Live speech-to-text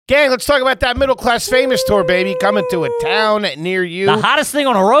Gang, let's talk about that Middle Class Famous tour, baby. Coming to a town near you. The hottest thing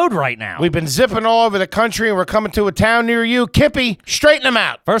on the road right now. We've been zipping all over the country, and we're coming to a town near you. Kippy, straighten them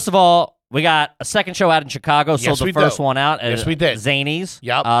out. First of all, we got a second show out in Chicago. Yes, Sold we the first do. one out. Yes, we did. Zanies.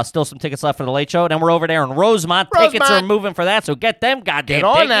 Yep. Still some tickets left for the Late Show. Then we're over there in Rosemont. Tickets are moving for that, so get them goddamn Get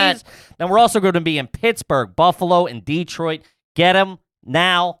on tickies. that. Then we're also going to be in Pittsburgh, Buffalo, and Detroit. Get them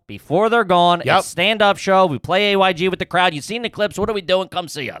now before they're gone. Yep. It's a stand-up show. We play AYG with the crowd. You've seen the clips. What are we doing? Come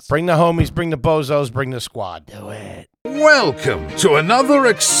see us. Bring the homies, bring the bozos, bring the squad. Do it. Welcome to another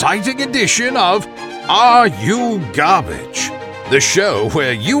exciting edition of Are You Garbage? The show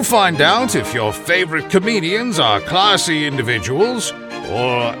where you find out if your favorite comedians are classy individuals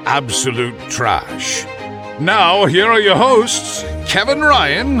or absolute trash. Now, here are your hosts, Kevin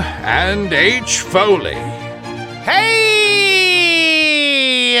Ryan and H. Foley. Hey,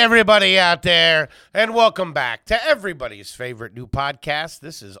 everybody out there, and welcome back to everybody's favorite new podcast.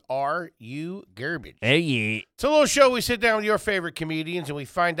 This is Are You Garbage? Hey, yeah. It's a little show we sit down with your favorite comedians, and we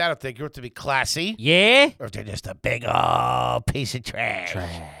find out if they grow up to be classy Yeah? or if they're just a big old piece of trash.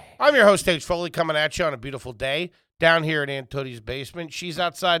 I'm your host, H. Foley, coming at you on a beautiful day down here in Aunt Tootie's basement. She's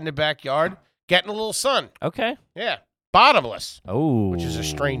outside in the backyard getting a little sun. Okay. Yeah, bottomless, Oh. which is a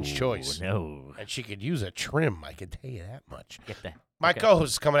strange choice. No. And she could use a trim, I can tell you that much. Get that. My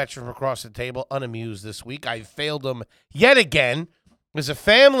co-host is coming at you from across the table, unamused this week. I failed him yet again. It was a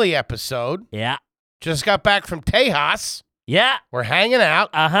family episode. Yeah. Just got back from Tejas. Yeah. We're hanging out.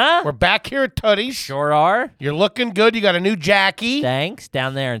 Uh-huh. We're back here at Tootie's. Sure are. You're looking good. You got a new Jackie. Thanks.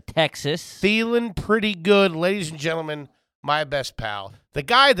 Down there in Texas. Feeling pretty good. Ladies and gentlemen, my best pal. The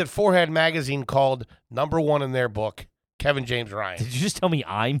guy that Forehead Magazine called #1 in their book, Kevin James Ryan. Did you just tell me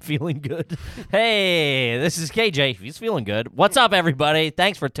I'm feeling good? Hey, this is KJ. He's feeling good. What's up, everybody?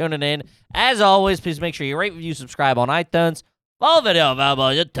 Thanks for tuning in. As always, please make sure you rate, review, subscribe on iTunes. Follow video available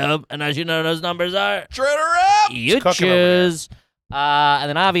on YouTube. And as you know, those numbers are... Shredder up! You cooking over there. choose. And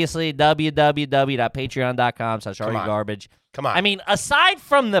then obviously, www.patreon.com/areyougarbage. Come on. I mean, aside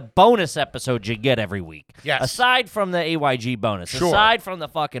from the bonus episodes you get every week, Yes. aside from the AYG bonus, Sure. aside from the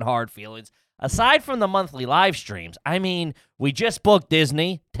fucking hard feelings, aside from the monthly live streams, I mean, we just booked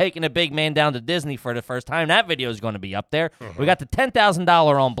Disney, taking a big man down to Disney for the first time. That video is going to be up there. We got the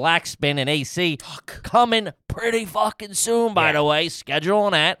 $10,000 on Black Spin and AC coming pretty fucking soon, by the way. Schedule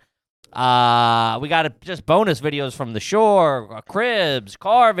on that. We got just bonus videos from the shore, cribs,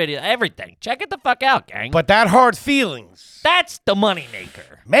 car video, everything. Check it the fuck out, gang. But that hard feelings, That's the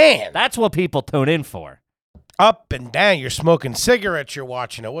moneymaker. man, That's what people tune in for. up and down. You're smoking cigarettes. You're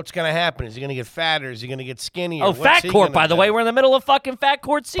watching it. What's going to happen? Is he going to get fatter? Is he going to get skinnier? Oh, What's Fat he Court, gonna by the do? way. We're in the middle of fucking Fat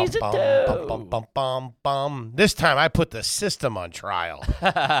Court season Bum, 2. bum, bum, bum, bum, bum. This time I put the system on trial. How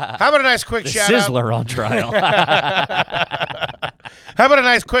about a nice quick The shout out? Sizzler on trial. How about a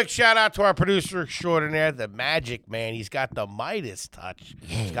nice quick shout out to our producer extraordinaire, the Magic Man. He's got the Midas touch.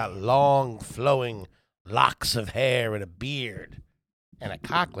 He's got long, flowing locks of hair and a beard and a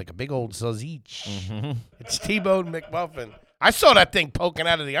cock like a big old sausage. It's T-Bone McMuffin. I saw that thing poking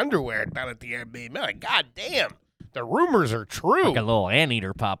out of the underwear down at the Airbnb. Like, God damn, the rumors are true. Like a little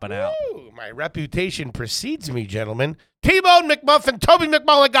anteater popping out. Ooh, my reputation precedes me, gentlemen. T-Bone McMuffin, Toby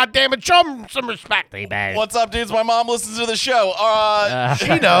McMullen, goddammit, show him some respect. What's up, dudes? My mom listens to the show.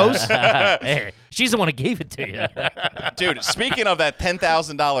 She knows. Hey, she's the one who gave it to you. Dude, speaking of that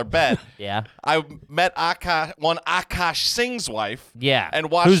 $10,000 bet, Yeah. I met Akash Singh's wife. Yeah. And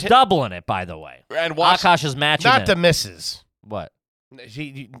watched Who's hi- doubling it, by the way. And watched Akash is matching Not it. the missus. What?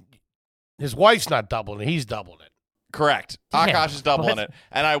 His wife's not doubling it. He's doubling it. Correct. Damn. Akash is doubling What? it.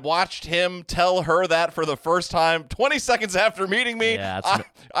 And I watched him tell her that for the first time 20 seconds after meeting me. Yeah, that's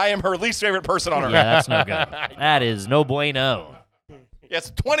I am her least favorite person on earth. Yeah, that's no good. That is no bueno.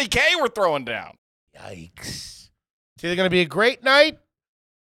 Yes, 20K we're throwing down. Yikes. It's either going to be a great night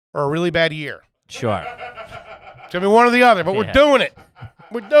or a really bad year. Sure. It's going to be one or the other, but we're Yeah. doing it.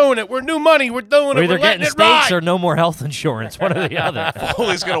 We're doing it. We're new money. We're doing We're it. either We're letting getting it steaks ride. or no more health insurance. One or the other.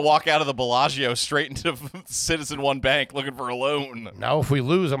 Foley's going to walk out of the Bellagio straight into Citizen One Bank looking for a loan. No, if we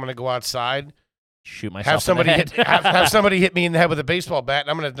lose, I'm going to go outside, Shoot myself have somebody in the head. have somebody hit me in the head with a baseball bat, and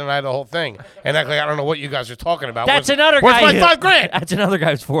I'm going to deny the whole thing and act like I don't know what you guys are talking about. That's Where's- another where's guy. my $5,000? That's another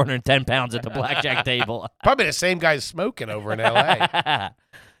guy who's 410 pounds at the blackjack table. Probably the same guy smoking over in L.A.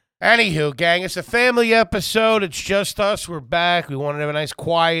 Anywho, gang, it's a family episode. It's just us. We're back. We wanted to have a nice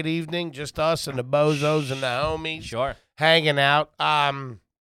quiet evening. Just us and the bozos and the homies Sure. hanging out. I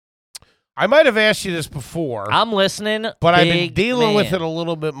might have asked you this before, I'm listening. but I've been big dealing with man. it a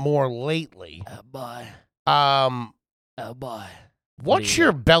little bit more lately. Oh, boy. Um, Oh, boy. what's do you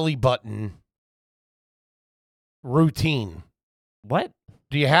your belly button routine? What?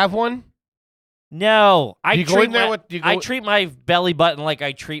 Do you have one? No, Do you go in there with? I treat my belly button like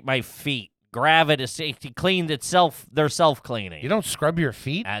I treat my feet. It cleaned itself. They're self-cleaning. You don't scrub your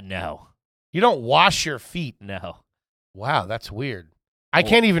feet? No. You don't wash your feet? No. Wow, that's weird. I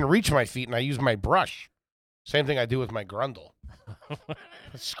can't even reach my feet, and I use my brush. Same thing I do with my grundle.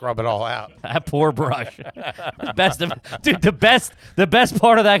 Scrub it all out. That poor brush. The best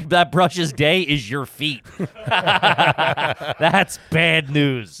part of that brush's day is your feet. That's bad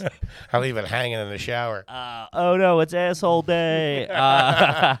news. I leave it hanging in the shower. Oh no, it's asshole day.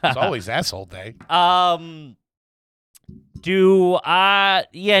 It's always asshole day. You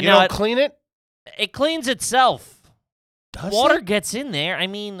don't clean it? It cleans itself. Does Water it? gets in there. I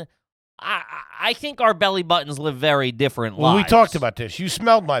mean, I think our belly buttons live very different Well, lives. we talked about this. You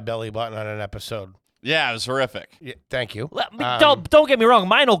smelled my belly button on an episode. Yeah, it was horrific. Yeah, thank you. Don't get me wrong.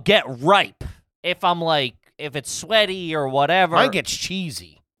 Mine will get ripe if it's sweaty or whatever. Mine gets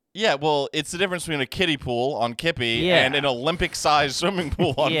cheesy. Yeah, well, it's the difference between a kiddie pool on Kippy Yeah. and an Olympic-sized swimming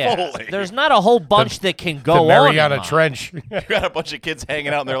pool on Foley. There's not a whole bunch that can go The on. Mariana in mine. Trench. You got a bunch of kids hanging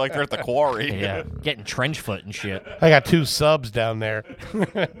out, and they're like they're at the quarry. Yeah, getting trench foot and shit. I got 2 subs down there.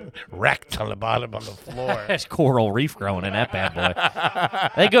 Wrecked on the bottom of the floor. There's coral reef growing in that bad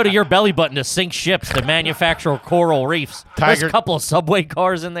boy. They go to your belly button to sink ships to manufacture coral reefs. There's Tiger- a couple of subway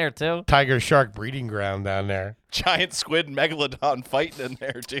cars in there, too. Tiger shark breeding ground down there. Giant squid megalodon fighting in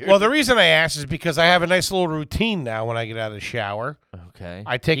there, dude. Well, the reason I asked is because I have a nice little routine now when I get out of the shower. Okay.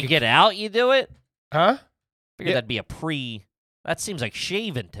 I take You a- get out, you do it? Huh? Figured Yeah. that'd be a That seems like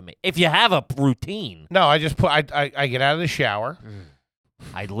shaving to me. If you have a routine. No, I just put. I get out of the shower.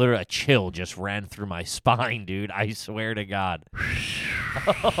 A chill just ran through my spine, dude. I swear to God.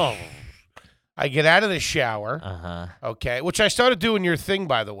 Oh. I get out of the shower. Uh-huh. Okay, which I started doing your thing,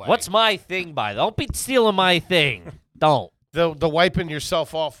 by the way. What's my thing, Don't be stealing my thing. Don't. the wiping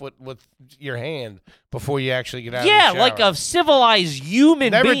yourself off with your hand before you actually get out of the Yeah, shower? like a civilized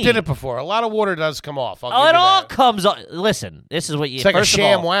human Never being. did it before. A lot of water does come off. I'll Oh, give it you all that. comes up. Listen, this is what you. It's like a first of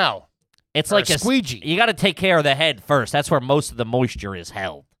sham all, wow. It's or like a squeegee. You got to take care of the head first. That's where most of the moisture is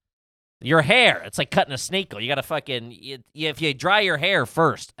held. Your hair, it's like cutting a snake. You got to if you dry your hair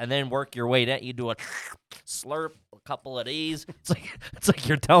first and then work your way down, you do a slurp, a couple of these. It's like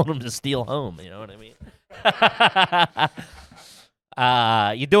you're telling them to steal home. You know what I mean?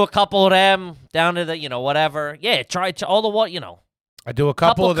 You do a couple of them down to the, whatever. Yeah, try all the water, I do a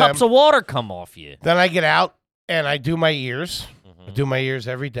couple of them. cups of water come off you. Then I get out and I do my ears. Mm-hmm. I do my ears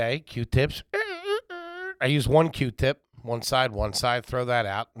every day. Q-tips. I use one Q-tip, one side, throw that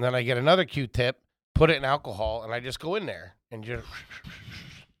out. And then I get another Q-tip, put it in alcohol, and I just go in there and just.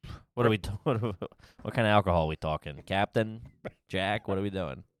 What kind of alcohol are we talking? Captain? Jack? What are we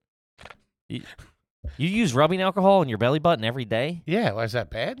doing? You use rubbing alcohol in your belly button every day? Yeah, why is that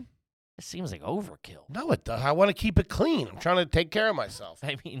bad? It seems like overkill. No, it does. I want to keep it clean. I'm trying to take care of myself.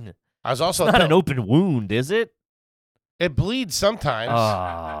 I mean, I was also it's not an open wound, is it? It bleeds sometimes.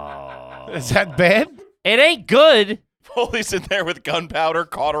 Oh. Is that bad? It ain't good. Foley's in there with gunpowder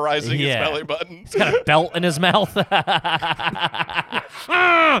cauterizing his Yeah. belly button. He's got a belt in his mouth. Do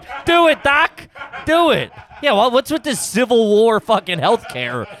it, Doc. Do it. Yeah, well, what's with this Civil War fucking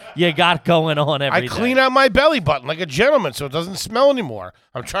healthcare you got going on every I day? clean out my belly button like a gentleman so it doesn't smell anymore.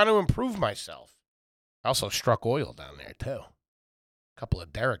 I'm trying to improve myself. I also struck oil down there, too. A couple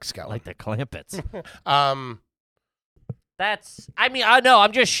of Derek's got like the Clampets. I know.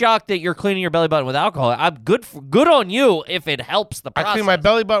 I'm just shocked that you're cleaning your belly button with alcohol. I'm good on you if it helps the process. I clean my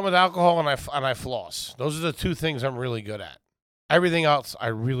belly button with alcohol and I floss. Those are the 2 things I'm really good at. Everything else I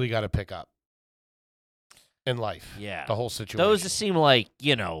really got to pick up in life. Yeah. The whole situation. Those just seem like,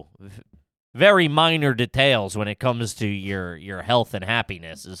 very minor details when it comes to your health and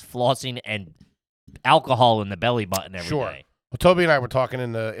happiness is flossing and alcohol in the belly button every day. Sure. Well, Toby and I were talking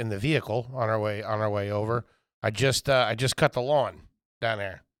in the vehicle on our way over. I just cut the lawn down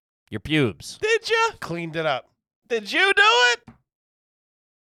there. Your pubes. Did you? Cleaned it up. Did you do it?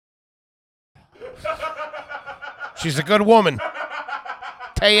 She's a good woman.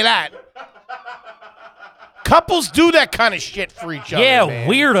 Tell you that. Couples do that kind of shit for each other. Yeah, man.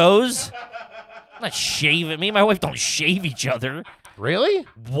 weirdos. I'm not shaving. Me and my wife don't shave each other. Really?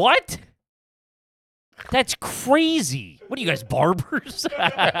 What? That's crazy. What are you guys, barbers?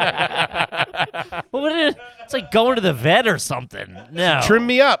 It's like going to the vet or something. No. Trim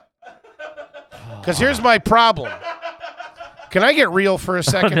me up. Because here's my problem. Can I get real for a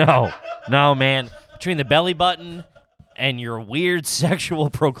second? No, man. Between the belly button and your weird sexual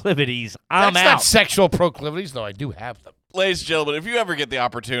proclivities, I'm That's out. not sexual proclivities, though I do have them. Ladies and gentlemen, if you ever get the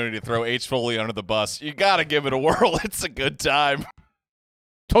opportunity to throw H. Foley under the bus, you got to give it a whirl. It's a good time.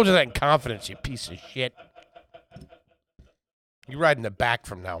 Told you that in confidence, you piece of shit. You ride in the back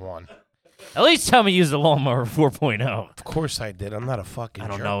from now on. At least tell me you used the lawnmower 4.0. Of course I did. I'm not a fucking I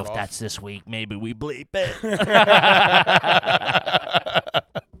don't jerk know if off. that's this week. Maybe we bleep it.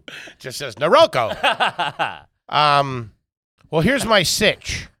 Just says Norelco. Well, here's my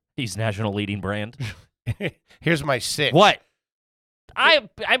sitch. He's national leading brand. Here's my sitch. What? I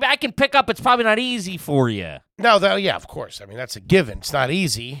can pick up. It's probably not easy for you. No, yeah, of course. I mean, that's a given. It's not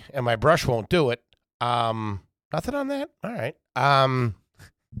easy, and my brush won't do it. Nothing on that? All right.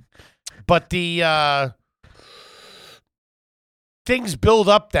 But the things build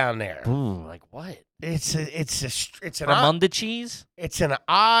up down there. Ooh, like what? It's an Ramunda cheese? it's an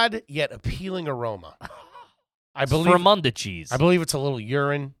odd yet appealing aroma. I believe Ramunda cheese. I believe it's a little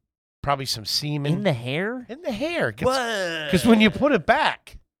urine, probably some semen In the hair? in the hair. What? Because when you put it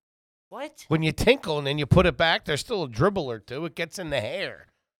back, What? when you tinkle and then you put it back, there's still a dribble or two. It gets in the hair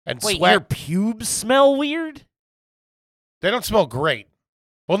and Wait, sweat. your pubes smell weird? They don't smell great.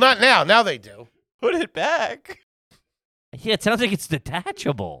 Well, not now. Now they do. Put it back. Yeah, it sounds like it's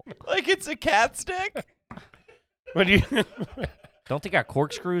detachable. Like it's a cat stick. When you Don't they got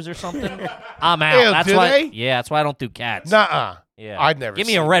corkscrews or something? I'm out. Ew, That's do why. they? Yeah, that's why I don't do cats. Nuh-uh. Yeah, I'd never give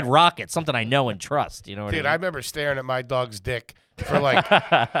me a seen red that. rocket, something I know and trust. You know what Dude, I I mean? remember staring at my dog's dick for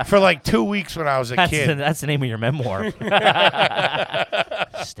like 2 weeks when I was a kid. That's the name of your memoir.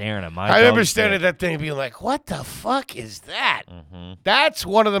 Staring at my. I remember dog's staring at dick. that thing and being like, what the fuck is that? Mhm. That's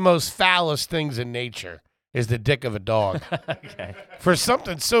one of the most foulest things in nature is the dick of a dog. Okay. For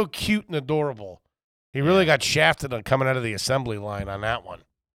something so cute and adorable. He really got shafted on coming out of the assembly line on that one.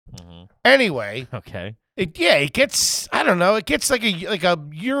 Mhm. Anyway, Okay. it gets, I don't know, it gets like a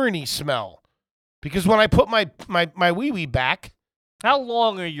urine-y smell. Because when I put my wee-wee back, How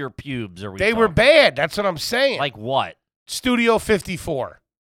long are your pubes? Are we? they were talking? bad. That's what I'm saying. Like what? Studio 54.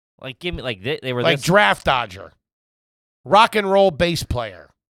 Like give me like they were Like this. draft dodger. Rock and roll bass player.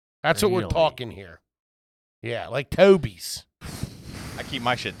 That's what we're Really? talking here. Yeah, like Toby's. I keep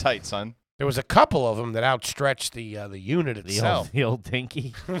my shit tight, son. There was a couple of them that outstretched the unit the itself. old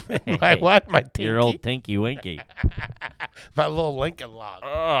tinky. My what? My Your tinky? old tinky winky. My little Lincoln log.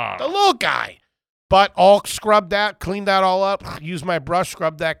 The little guy. But all scrubbed out, cleaned that all up, used my brush,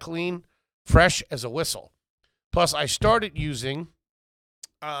 scrubbed that clean, fresh as a whistle. Plus, I started using.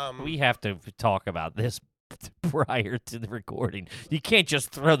 We have to talk about this prior to the recording. You can't just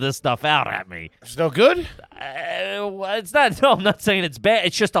throw this stuff out at me. It's no good? It's not. No, I'm not saying it's bad.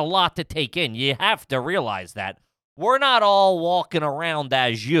 It's just a lot to take in. You have to realize that we're not all walking around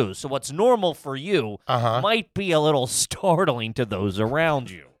as you. So what's normal for you Uh-huh. might be a little startling to those around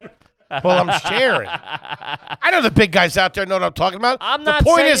you. Well, I'm sharing. I know the big guys out there know what I'm talking about. I'm the not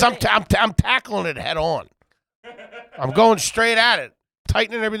point saying is, I'm tackling it head on. I'm going straight at it,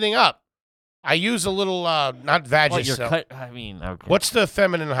 tightening everything up. I use a little, not What, you're Vagisil. cut? I mean, okay. What's the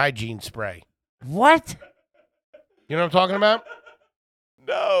feminine hygiene spray? What? You know what I'm talking about?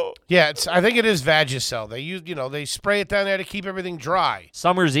 No. Yeah, I think it is Vagisil. They use, they spray it down there to keep everything dry.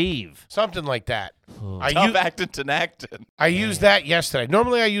 Summer's Eve. Something like that. I Tough use, actin Tinactin. I used that yesterday.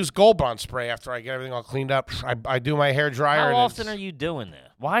 Normally I use Gold Bond spray after I get everything all cleaned up. I do my hair dryer. How and often it's- are you doing this?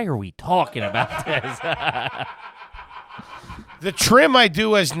 Why are we talking about this? The trim I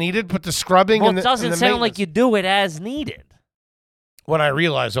do as needed, but the scrubbing Well, and it the doesn't and the sound like maintenance- you do it as needed. When I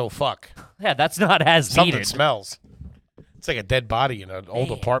realize, oh, fuck. Yeah, that's not as Something needed. smells. It's like a dead body in an old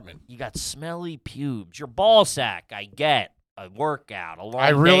Man, apartment. You got smelly pubes. Your ball sack, I get. A workout, a long I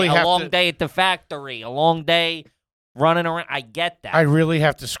really day, have a long to- day at the factory, a long day running around. I get that. I really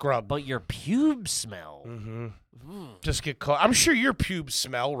have to scrub. But your pubes smell. Mm-hmm. Ooh. Just get caught. I'm sure your pubes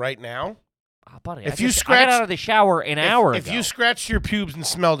smell right now. Oh, buddy, If I you just- I scratch- got out of the shower an hour If ago. you scratched your pubes and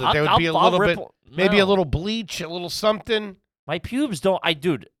smelled it, there would I'll- be a I'll little rip- bit, maybe a no. little bleach, a little something, My pubes don't.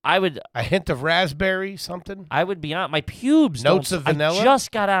 I would a hint of raspberry, something. be honest. My pubes Notes don't. of vanilla? I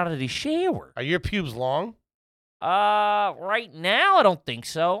just got out of the shower. Are your pubes long? Right now I don't think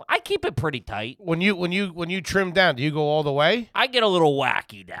so. I keep it pretty tight. When you trim down, do you go all the way? I get a little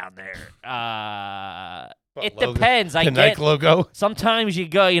wacky down there. It logo? depends. I The get Nike logo. sometimes you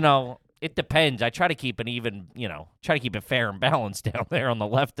go. It depends. I try to keep it even. Try to keep it fair and balanced down there on the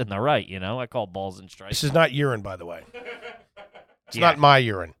left and the right. I call balls and strikes. This is not urine, by the way. It's Yeah. not my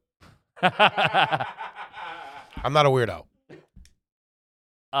urine. I'm not a weirdo.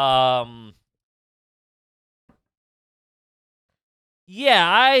 Yeah,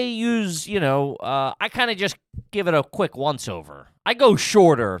 I use, I kind of just give it a quick once over. I go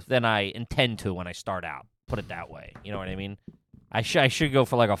shorter than I intend to when I start out. Put it that way. You know what I mean? I should go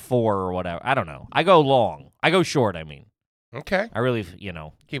for like a 4 or whatever. I don't know. I go long. I go short, I mean. Okay. I really,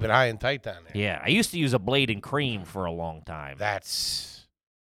 Keep it high and tight down there. yeah. I used to use a blade and cream for a long time. That's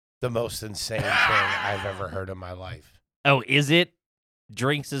the most insane thing I've ever heard in my life. Oh, is it?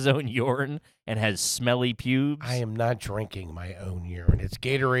 Drinks his own urine and has smelly pubes? I am not drinking my own urine. It's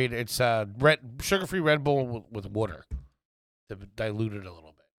Gatorade. It's sugar-free Red Bull with water to dilute it a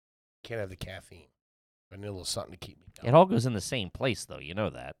little bit. Can't have the caffeine. I need a little something to keep me It going. all goes in the same place, though. You know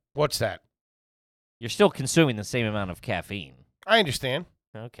that. What's that? You're still consuming the same amount of caffeine. I understand.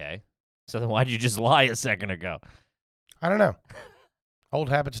 Okay. So then why'd you just lie a second ago? I don't know. Old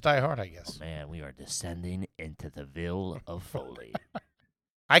habits die hard, I guess. Man, we are descending into the Ville of Foley.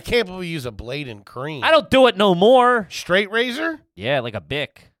 I can't believe you use a blade and cream. I don't do it no more. Straight razor? Yeah, like a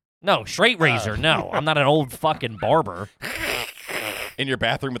Bic. No, straight razor. No, I'm not an old fucking barber. In your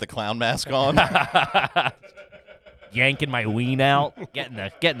bathroom with a clown mask on. Yanking my ween out, getting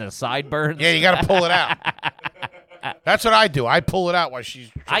the sideburns. Yeah, you got to pull it out. That's what I do. I pull it out while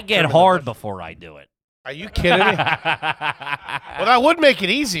she's. I get trimming the hard bush. before I do it. Are you kidding me? Well, that would make it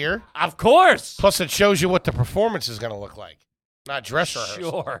easier. Of course. Plus, it shows you what the performance is going to look like, not dress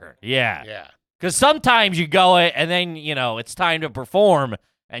rehearsal. Sure. Yeah. Yeah. Because sometimes you go it, and then, it's time to perform,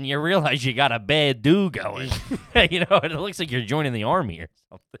 and you realize you got a bad do going. And it looks like you're joining the army or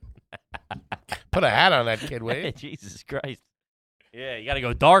something. Put a hat on that kid, will you? Jesus Christ. Yeah, you got to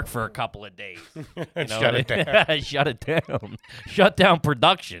go dark for a couple of days. Shut it down. Shut it down. Shut down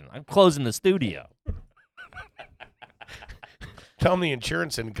production. I'm closing the studio. Tell them the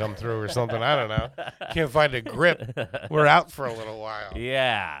insurance didn't come through or something. I don't know. Can't find a grip. We're out for a little while.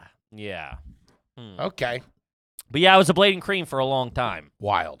 Yeah. Yeah. Okay. But yeah, I was a blade and cream for a long time.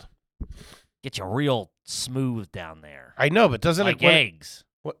 Wild. Get you real smooth down there. I know, but doesn't Like it eggs.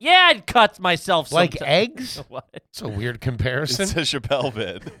 What? Yeah, I'd cut myself like sometime. eggs? What? It's a weird It's comparison. a Chappelle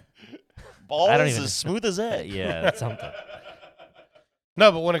bit. Balls I don't even- as smooth as egg. Yeah, that's something.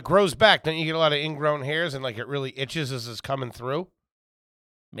 No, but when it grows back, don't you get a lot of ingrown hairs and like it really itches as it's coming through?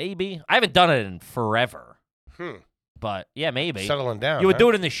 Maybe. I haven't done it in forever. But yeah, maybe. Settling down. You would do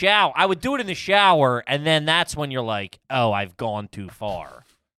it in the shower. I would do it in the shower, and then that's when you're like, oh, I've gone too far.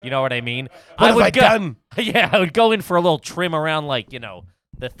 You know what I mean? What have would I done? Yeah, I would go in for a little trim around, like,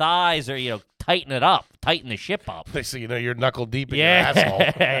 the thighs or, tighten it up, tighten the ship up. Next thing you know, you're knuckle deep in Yeah. your asshole.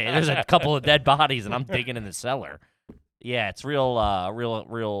 There's a couple of dead bodies, and I'm digging in the cellar. Yeah, it's real.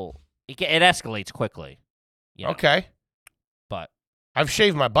 It escalates quickly. Okay. But I've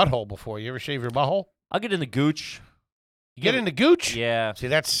shaved my butthole before. You ever shave your butthole? I'll get in the gooch. You get into gooch? Yeah, See,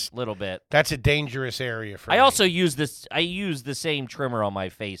 that's a little bit. a dangerous area for I me. also use this. I use the same trimmer on my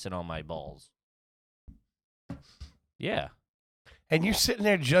face and on my balls. Yeah. And you're sitting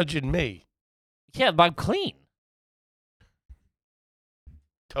there judging me. Yeah, but I'm clean.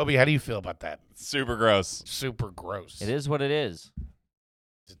 Toby, how do you feel about that? Super gross. Super gross. It is what it is.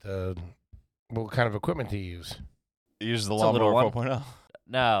 Is it, what kind of equipment do you use? Use the It's a little lawnmower one. 4.0.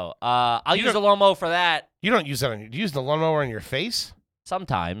 No, I'll You use don't- a lawnmower for that You don't use that on your. Do you use the lawnmower on your face?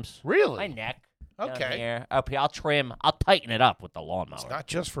 sometimes. Really? My neck. down Okay. here, up here. I'll trim. I'll tighten it up with the lawnmower. It's not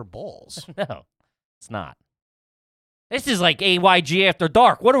just for balls. No, it's not. This is like AYG After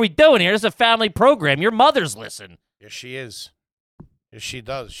Dark. What are we doing here? This is a family program. Your mother's listen. Yes, she is. Yes, she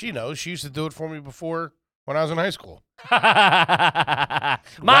does. She knows. She used to do it for me before when I was in high school.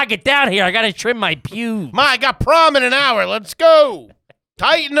 Ma, get down here. I got to trim my pubes. Ma, I got prom in an hour. Let's go.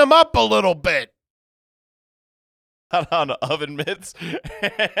 Tighten them up a little bit. On oven mitts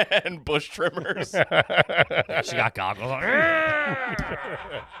and bush trimmers. She got goggles on.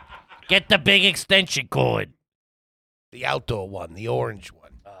 Get the big extension cord. The outdoor one, the orange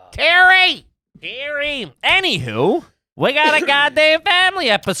one. Terry! Anywho, we got a goddamn family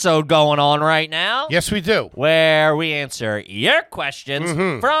episode going on right now. Yes, we do. Where we answer your questions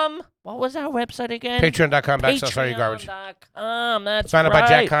Mhm. from, what was our website again? Patreon.com/sorrygarbage. Patreon.com. That's Signed up right. by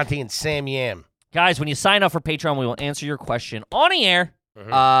Jack Conti and Sam Yam. Guys, when you sign up for Patreon, we will answer your question on the air.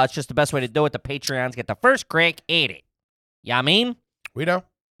 It's just the best way to do it. The Patreons get the first crack at it. Yeah, I mean, We know.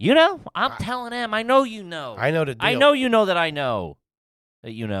 you know, I'm telling them. I know you know. I know the deal. I know you know that I know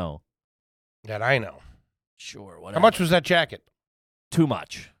that you know. That I know. Sure, whatever. How much was that jacket? Too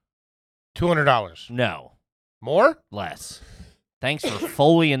much. $200. No, More? less. Thanks for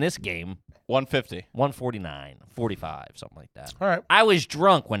Foley in this game. 150. 149, 45, something like that. All right. I was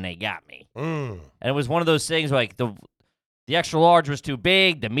drunk when they got me. Mm. And it was one of those things like the extra large was too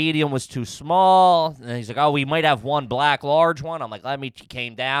big, the medium was too small. And he's like, oh, we might have one black large one. I'm like, let me. He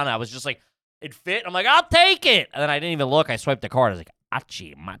came down. I was just like, it fit. I'm like, I'll take it. And then I didn't even look. I swiped the card. I was like,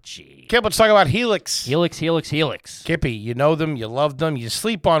 Machi. Kip, let's talk about Helix. Helix. Kippy, you know them, you love them, you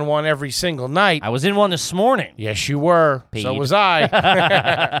sleep on one every single night. I was in one this morning. Yes, you were. So Pete. was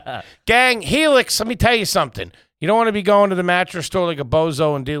I. Gang, Helix, let me tell you something. You don't want to be going to the mattress store like a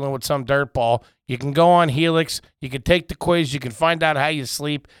bozo and dealing with some dirtball. You can go on Helix. You can take the quiz. You can find out how you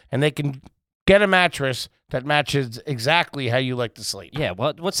sleep, and they can get a mattress that matches exactly how you like to sleep. Yeah,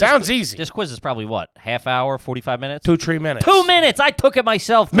 what's Sounds this, easy. This quiz is probably what? Half hour, 45 minutes? 2-3 minutes. 2 minutes. I took it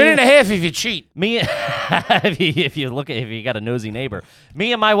myself. Minute and a half if you cheat. Me, if you got a nosy neighbor.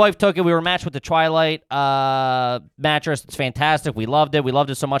 Me and my wife took it. We were matched with the Twilight mattress. It's fantastic. We loved it. We loved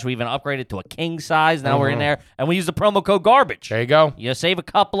it so much we even upgraded to a king size. Now we're in there, and we use the promo code garbage. There you go. You save a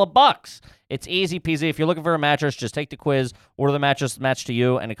couple of bucks. It's easy peasy. If you're looking for a mattress, just take the quiz, order the mattress matched to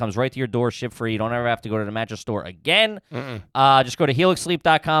you, and it comes right to your door, ship free. You don't ever have to go to the mattress store again. Just go to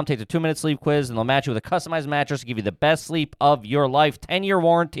helixsleep.com, take the 2-minute sleep quiz, and they'll match you with a customized mattress to give you the best sleep of your life. 10-year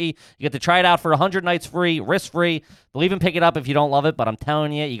warranty. You get to try it out for 100 nights free, risk-free. They'll even pick it up if you don't love it, but I'm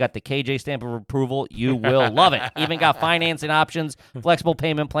telling you, you got the KJ stamp of approval. You will love it. Even got financing options, flexible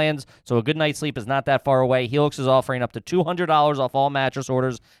payment plans, so a good night's sleep is not that far away. Helix is offering up to $200 off all mattress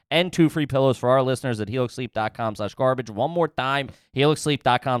orders and 2 free pillows for our listeners at helixsleep.com/garbage. One more time,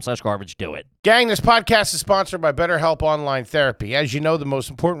 helixsleep.com/garbage. Do it. Gang, this podcast is sponsored by BetterHelp Online Therapy. As you know, the most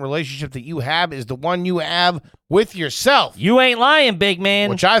important relationship that you have is the one you have with yourself, You ain't lying, big man.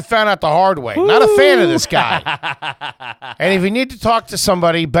 which I found out the hard way. Not a fan of this guy. And if you need to talk to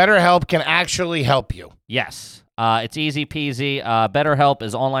somebody, BetterHelp can actually help you. Yes. It's easy peasy. BetterHelp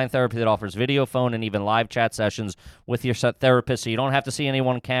is online therapy that offers video, phone, and even live chat sessions with your therapist, so you don't have to see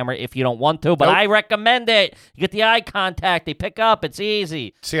anyone on camera if you don't want to, but Nope. I recommend it. You get the eye contact. They pick up. It's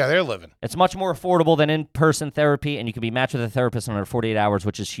easy. See how they're living. It's much more affordable than in-person therapy, and you can be matched with a therapist in under 48 hours,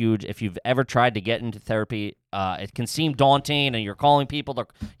 which is huge. If you've ever tried to get into therapy, it can seem daunting, and you're calling people,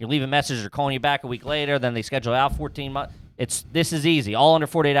 you're leaving messages, they're calling you back a week later, then they schedule out 14 months. This is easy. All under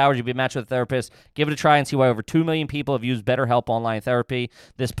 48 hours, you'll be matched with a therapist. Give it a try and see why over 2 million people have used BetterHelp Online Therapy.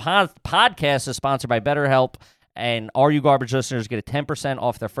 This podcast is sponsored by BetterHelp, and all you garbage listeners get a 10%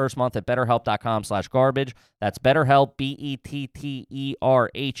 off their first month at betterhelp.com/garbage. That's BetterHelp,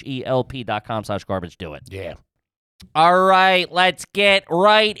 BetterHelp.com/garbage. Do it. Yeah. All right, let's get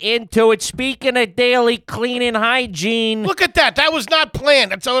right into it. Speaking of daily cleaning hygiene. Look at that. That was not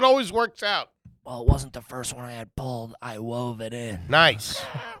planned. That's how it always works out. Well, it wasn't the first one I had pulled. I wove it in. Nice.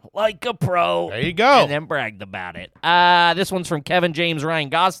 Like a pro. There you go. And then bragged about it. This one's from Kevin James Ryan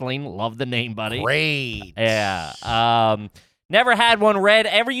Gosling. Love the name, buddy. Great. Yeah. Never had one read.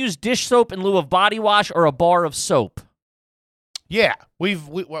 Ever used dish soap in lieu of body wash or a bar of soap? Yeah, we've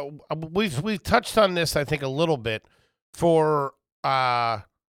touched on this, I think, a little bit for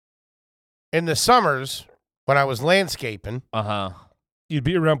in the summers when I was landscaping. Uh-huh. You'd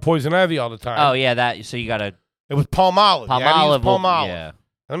be around poison ivy all the time. Oh, yeah, that. So you got to... It was Palmolive. You had to use Palmolive. Palmolive. Yeah.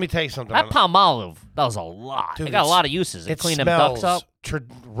 Let me tell you something. That Palmolive does a lot. Dude, It got a lot of uses. It cleaned them ducks up.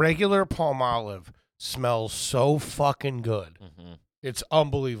 Regular Palmolive smells so fucking good. Mhm. It's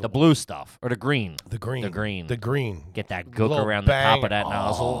unbelievable. The blue stuff. Or the green. The green. The green. The green. Get that gook Little around the top bang. of that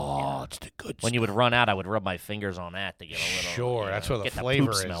nozzle. Oh, it's the good When you would run out, I would rub my fingers on that to get a little. Sure, that's where the get flavor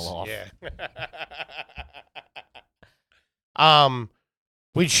poop is. smell off. Yeah.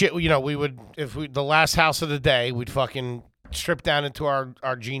 We would the last house of the day, we'd fucking strip down into our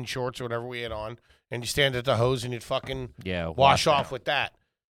jean shorts or whatever we had on, and you stand at the hose and you'd fucking Yeah. wash that. off with that.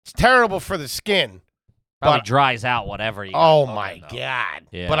 It's terrible for the skin. Probably but- dries out whatever you. Oh got my going, though. god!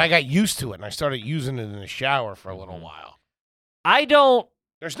 Yeah. But I got used to it, and I started using it in the shower for a little Mhm. while. I don't.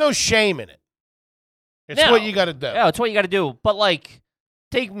 There's no shame in it. It's No. what you got to do. Yeah, it's what you got to do. But like,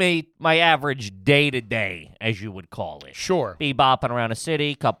 take me my average day to day, as you would call it. Sure. Be bopping around the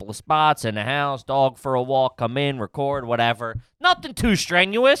city, couple of spots in the house, dog for a walk, come in, record, whatever. Nothing too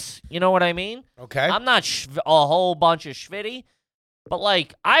strenuous. You know what I mean? Okay. I'm not a whole bunch of schvitty, but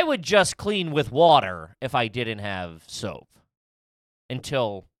like I would just clean with water if I didn't have soap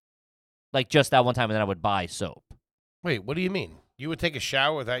until like just that one time, and then I would buy soap. Wait, what do you mean? You would take a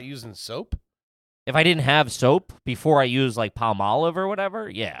shower without using soap? If I didn't have soap before I used like Palmolive or whatever,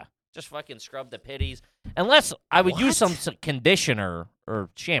 yeah, just fucking scrub the pitties. Unless I would use some conditioner or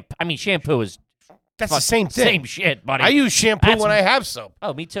shampoo. I mean, shampoo is That's the same thing. Same shit, buddy. I use shampoo That's- when I have soap.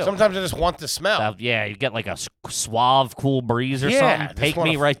 Oh, me too. Sometimes I just want the smell. Yeah, you get like a suave, cool breeze or Yeah, something. just Take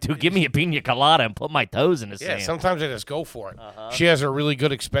wanna me right to. Give me a pina colada and put my toes in the Yeah, sand. sometimes I just go for it. Uh-huh. She has a really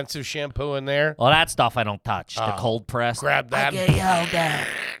good expensive shampoo in there. Well, that stuff I don't touch. The Oh, cold press. Grab that.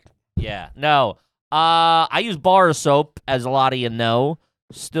 Yeah, no. I use bar soap, as a lot of you know.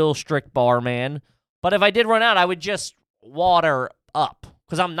 Still strict bar man. But if I did run out, I would just water up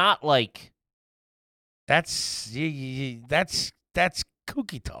because I'm not like. That's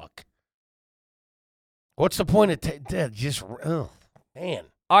kooky talk. What's the point of just? Oh, man.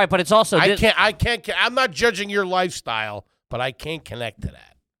 All right, but it's also. I can't. I'm not judging your lifestyle, but I can't connect to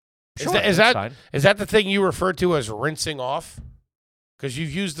that. Sure, Is that's fine. that the thing you refer to as rinsing off? Because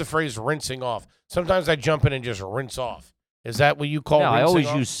you've used the phrase rinsing off. Sometimes I jump in and just rinse off. Is that what you call No, rinsing I always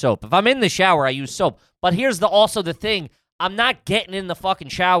off? use soap. If I'm in the shower, I use soap. But here's also the thing. I'm not getting in the fucking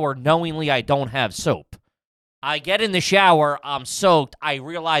shower knowingly I don't have soap. I get in the shower, I'm soaked, I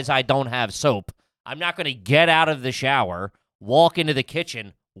realize I don't have soap. I'm not going to get out of the shower, walk into the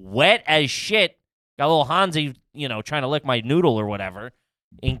kitchen, wet as shit, got a little Hansi, trying to lick my noodle or whatever,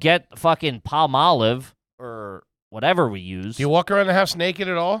 and get fucking Palmolive or whatever we use. Do you walk around the house naked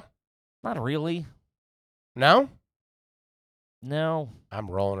at all? Not really. No? No. I'm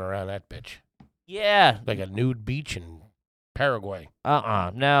rolling around that bitch. Yeah. Like a nude beach in Paraguay.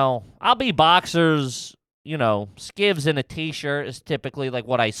 No. I'll be boxers, skivs and a T-shirt is typically like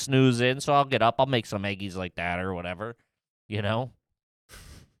what I snooze in, so I'll get up, I'll make some eggies like that or whatever,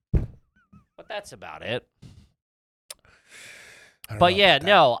 But that's about it. But yeah,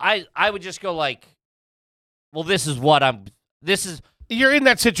 no, I would just go like, well, this is You're in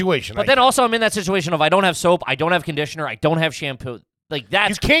that situation. But then also I'm in that situation of I don't have soap, I don't have conditioner, I don't have shampoo. Like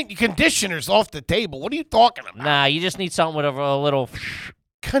that's conditioner's off the table. What are you talking about? Nah, you just need something with a little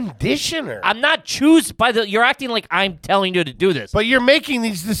conditioner. I'm not you're acting like I'm telling you to do this. But you're making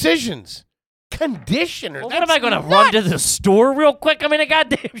these decisions. Conditioner. Well, what am I going to run to the store real quick? I'm in a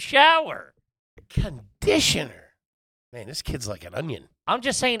goddamn shower. Conditioner. Man, this kid's like an onion. I'm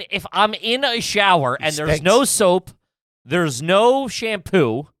just saying, if I'm in a shower and there's stinks. no soap, there's no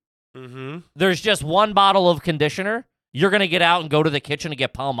shampoo, Mm-hmm. there's just one bottle of conditioner, you're going to get out and go to the kitchen to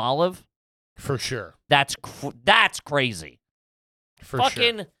get Palmolive? For sure. That's crazy. For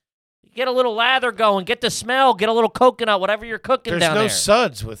Fucking sure. get a little lather going, get the smell, get a little coconut, whatever you're cooking There's down no there.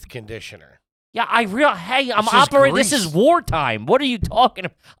 suds with conditioner. Yeah, hey, I'm This is operating. This grease. is wartime. What are you talking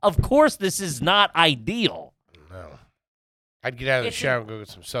about? Of course, this is not ideal. No. I'd get out of the It's- shower and go get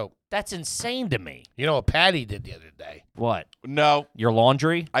some soap. That's insane to me. You know what Patty did the other day? What? No, Your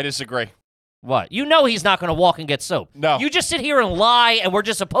laundry? I disagree. What? You know he's not going to walk and get soap. No. You just sit here and lie, and we're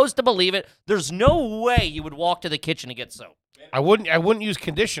just supposed to believe it. There's no way you would walk to the kitchen to get soap. I wouldn't use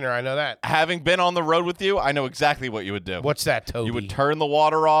conditioner. I know that. Having been on the road with you, I know exactly what you would do. What's that, Toby? You would turn the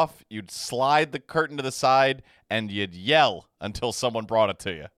water off, you'd slide the curtain to the side, and you'd yell until someone brought it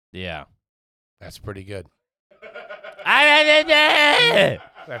to you. Yeah. That's pretty good.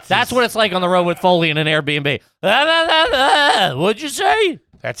 That's what it's like on the road with Foley in an Airbnb. What'd you say?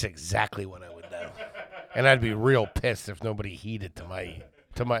 That's exactly what I would do. And I'd be real pissed if nobody heeded to my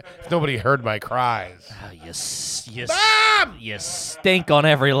if nobody heard my cries. Oh, you Mom! stink on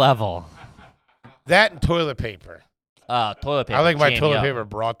every level. That and toilet paper. Toilet paper. I like my jam toilet you up. paper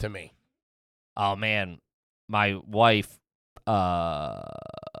brought to me. Oh man, my wife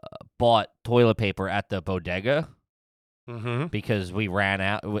bought toilet paper at the bodega Mm-hmm. because we ran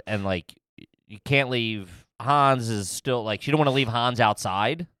out, and like you can't leave. Hans is still like she don't want to leave Hans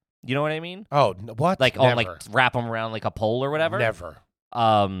outside. You know what I mean? Oh, what? Like Never. on like wrap him around like a pole or whatever. Never.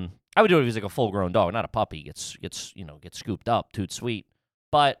 I would do it if he was like a full-grown dog, not a puppy. Gets scooped up, toot sweet.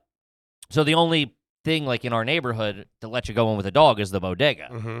 But so the only thing like in our neighborhood to let you go in with a dog is the bodega.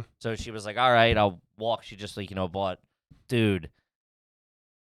 Mm-hmm. So she was like, "All right, I'll walk." She just like bought, dude.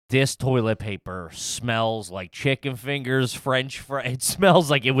 This toilet paper smells like chicken fingers, French fry. It smells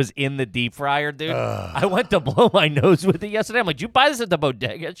like it was in the deep fryer, dude. I went to blow my nose with it yesterday. I'm like, "Did you buy this at the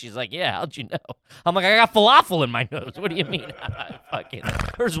bodega?" She's like, "Yeah, how'd you know?" I'm like, "I got falafel in my nose." What do you mean? Fucking,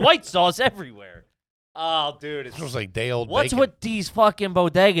 there's white sauce everywhere. Oh, dude. It smells like day old What's bacon. with these fucking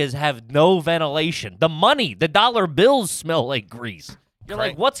bodegas have no ventilation? The dollar bills smell like grease. You're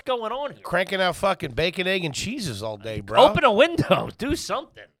like, what's going on here? Cranking out fucking bacon, egg, and cheeses all day, bro. Open a window. Do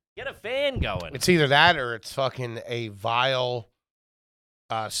something. Get a fan going. It's either that or it's fucking a vile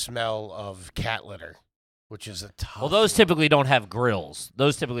smell of cat litter, which is a tough. Well, those typically don't have grills.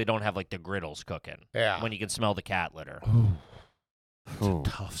 Those typically don't have like the griddles cooking. Yeah. When you can smell the cat litter. It's a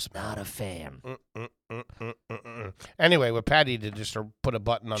tough smell. Not a fan. Anyway, what Patty did just to put a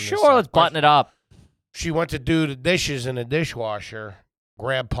button on this. Sure, let's button it up. She went to do the dishes in the dishwasher,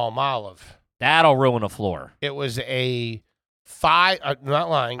 grab Palmolive. That'll ruin a floor. It was a not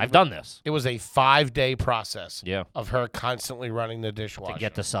lying. I've done this. It was a 5-day process Yeah. of her constantly running the dishwasher. To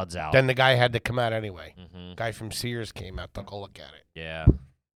get the suds out. Then the guy had to come out anyway. Mhm. Guy from Sears came out, took a look at it. Yeah.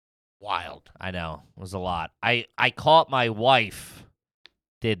 Wild. I know. It was a lot. I caught my wife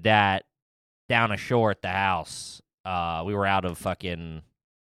did that down ashore at the house. We were out of fucking.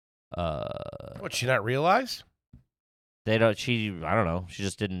 What, she not realize? I don't know. She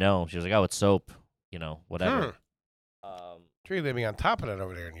just didn't know. She was like, "Oh, it's soap," whatever. Sure, they'd be on top of that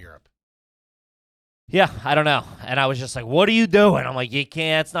over there in Europe. Yeah, I don't know. And I was just like, "What are you doing?" I'm like, "You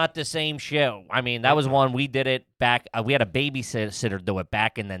can't. It's not the same show." I mean, that was one we did it back. We had a babysitter do it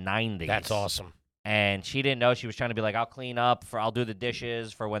back in the 90s. That's awesome. And she didn't know. She was trying to be like, "I'll clean up I'll do the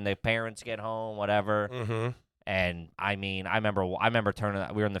dishes for when the parents get home, whatever." Mm-hmm. And I mean, I remember turning.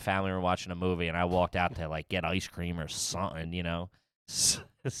 We were in the family room watching a movie, and I walked out to like get ice cream or something,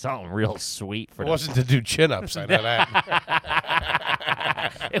 something real sweet for. It wasn't to do chin ups. I know that.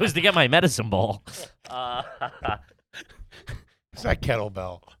 It was to get my medicine ball. It's not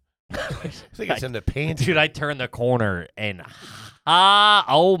kettlebell. I think it's in the pants. Dude, I turned the corner and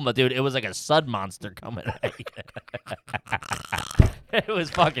oh my dude, it was like a sud monster coming at you. It was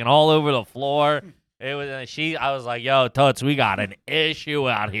fucking all over the floor. It was I was like, "Yo, Toots, we got an issue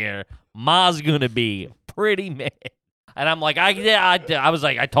out here. Ma's gonna be pretty mad." And I'm like, I was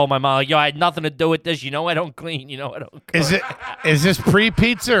like, I told my mom, like, "Yo, I had nothing to do with this. I don't clean. I don't cook." Is this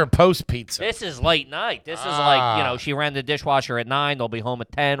pre-pizza or post-pizza? This is late night. This is like, she ran the dishwasher at 9. They'll be home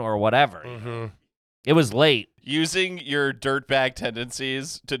at 10 or whatever. Mm-hmm. It was late. Using your dirtbag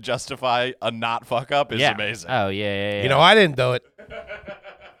tendencies to justify a not fuck up is amazing. Oh, yeah. I didn't do it.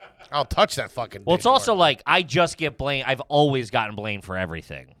 I'll touch that fucking. Well, it's also like I just get blamed. I've always gotten blamed for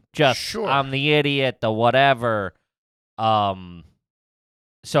everything. Sure. I'm the idiot, the whatever. So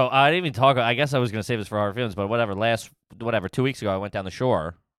I didn't even talk. I guess I was going to save this for our feelings, but whatever. 2 weeks ago, I went down the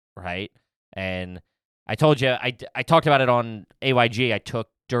shore, right? And I told you, I talked about it on AYG. I took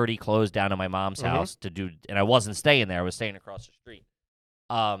dirty clothes down to my mom's house to do, and I wasn't staying there. I was staying across the street.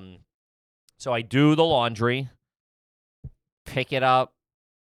 So I do the laundry, pick it up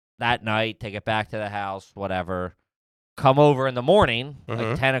that night, take it back to the house, whatever. Come over in the morning,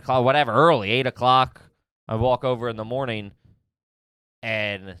 like 10 o'clock, whatever, early, 8 o'clock. I walk over in the morning,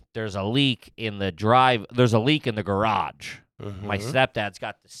 and there's a leak in the There's a leak in the garage. Mm-hmm. My stepdad's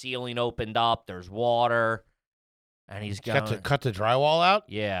got the ceiling opened up. There's water, and he's got to cut the drywall out.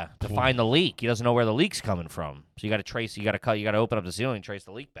 Yeah, to find the leak. He doesn't know where the leak's coming from. So you got to trace. You got to open up the ceiling and trace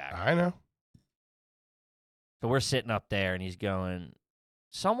the leak back. I know. So we're sitting up there, and he's going,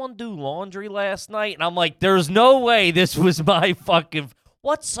 "Someone do laundry last night?" And I'm like, "There's no way this was my fucking."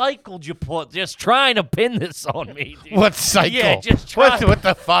 What cycle did you put? Just trying to pin this on me, dude. What cycle? Yeah, just trying. What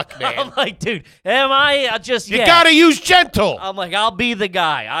the fuck, man? I'm like, dude, am I just? You gotta use gentle. I'm like, I'll be the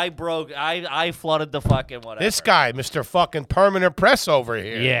guy. I flooded the fucking whatever. This guy, Mr. fucking Permanent Press over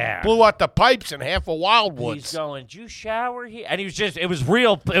here. Yeah. Blew out the pipes in half of Wildwoods. He's going, "Did you shower here?" And he was just, it was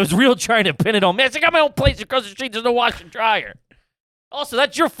real trying to pin it on me. I said, "I got my own place across the street. There's no washer and dryer." Also,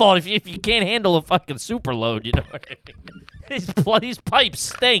 that's your fault if you can't handle a fucking super load, you know what I mean? These pipes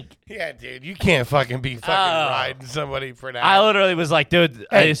stink. Yeah, dude, you can't fucking be riding somebody for that. I literally was like, "Dude,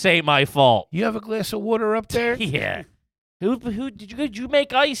 this ain't my fault." You have a glass of water up there? Yeah. Who did you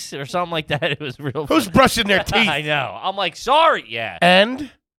make ice or something like that? It was real. Who's brushing their teeth? I know. I'm like, sorry. Yeah.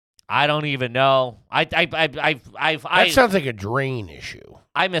 And I don't even know. that sounds like a drain issue.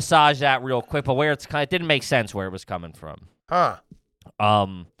 I massaged that real quick, but it didn't make sense where it was coming from. Huh.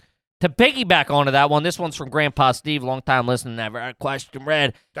 To piggyback onto that one, this one's from Grandpa Steve, long-time listener, never had a question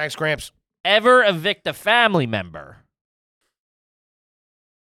read. Thanks, Gramps. Ever evict a family member?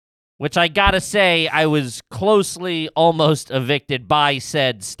 Which I gotta say, I was closely almost evicted by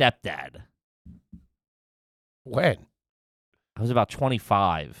said stepdad. When? I was about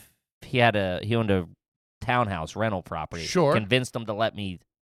 25. He owned a townhouse rental property. Sure. Convinced him to let me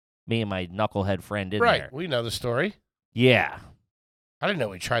and my knucklehead friend in Right. there. We know the story. Yeah. I didn't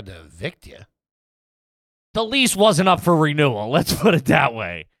know he tried to evict you. The lease wasn't up for renewal. Let's put it that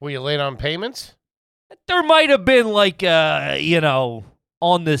way. Were you late on payments? There might have been like,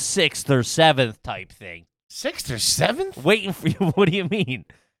 on the 6th or 7th type thing. 6th or 7th? Waiting for you. What do you mean?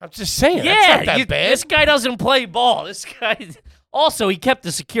 I'm just saying. Yeah, that's not that bad. This guy doesn't play ball. This guy. Also, he kept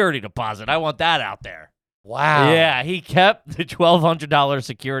the security deposit. I want that out there. Wow. Yeah, he kept the $1,200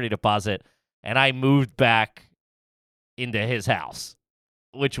 security deposit, and I moved back into his house,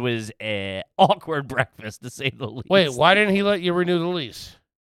 which was an awkward breakfast, to say the least. Wait, why didn't he let you renew the lease?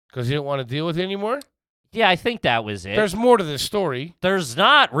 Because he didn't want to deal with you anymore? Yeah, I think that was it. There's more to this story. There's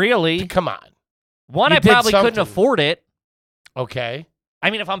not really. Come on. One, You I did probably couldn't something. afford it. Okay. I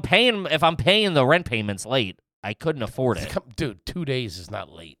mean, if I'm paying the rent payments late, I couldn't afford it. Dude, 2 days is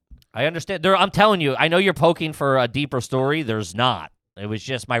not late. I understand. I'm telling you, I know you're poking for a deeper story. There's not. It was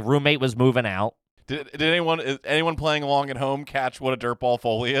just my roommate was moving out. Did anyone playing along at home catch what a dirtball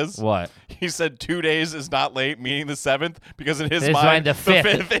Foley is? What? He said 2 days is not late, meaning the 7th, because in his His mind, mind, the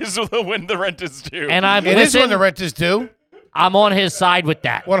 5th. is when the rent is due. And I'm It is when the listen, rent is due. I'm on his side with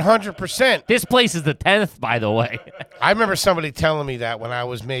that. 100%. This place is the 10th, by the way. I remember somebody telling me that when I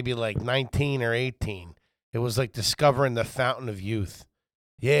was maybe like 19 or 18. It was like discovering the fountain of youth.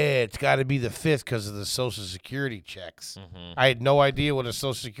 Yeah, it's got to be the 5th because of the Social Security checks. I had no idea what a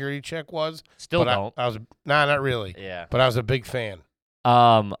Social Security check was. Still but don't. I was not really. Yeah. But I was a big fan.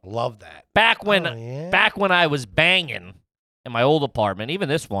 Love that. Back when Oh, yeah? back when I was banging in my old apartment, even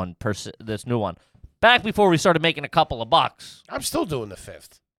this one, this new one, back before we started making a couple of bucks, I'm still doing the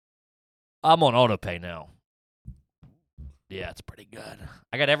 5th. I'm on autopay now. Yeah, it's pretty good.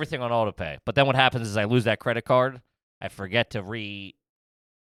 I got everything on autopay. But then what happens is I lose that credit card. I forget to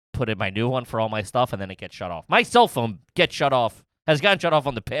put in my new one for all my stuff, and then it gets shut off. My cell phone has gotten shut off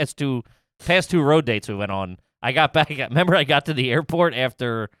on the past two road dates we went on. I got back. Remember, I got to the airport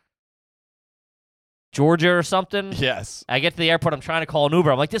after Georgia or something. Yes. I get to the airport. I'm trying to call an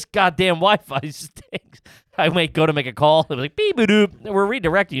Uber. I'm like, this goddamn Wi-Fi stinks. I might go to make a call. They're like, beep, boop. We're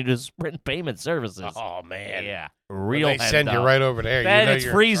redirecting you to Sprint Payment Services. Oh, man. Yeah, Well, real. they send you up. right over there. Then you know it's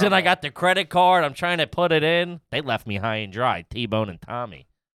you're in freezing. I trouble. got the credit card. I'm trying to put it in. They left me high and dry. T-Bone and Tommy.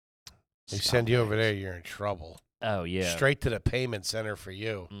 They send you over there, you're in trouble. Oh, yeah. Straight to the payment center for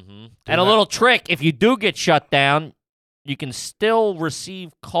you. Mm-hmm. Do And a not- little trick, if you do get shut down, you can still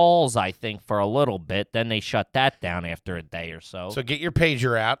receive calls, I think, for a little bit. Then they shut that down after a day or so. So get your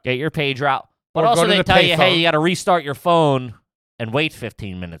pager out. Get your pager out. But Or also go to they the tell you, hey, payphone. you got to restart your phone and wait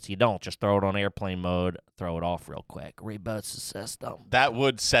 15 minutes. You don't. Just throw it on airplane mode, throw it off real quick. Reboots the system. That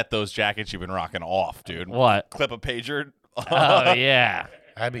would set those jackets you've been rocking off, dude. What? Clip a pager. Oh, yeah.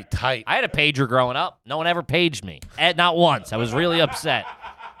 That'd be tight. I had a pager growing up. No one ever paged me. Not once. I was really upset.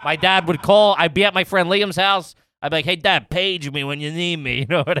 My dad would call. I'd be at my friend Liam's house. I'd be like, hey, Dad, page me when you need me. You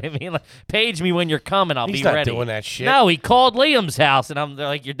know what I mean? Like, page me when you're coming. I'll He's be not ready. doing that shit. No, he called Liam's house, and they're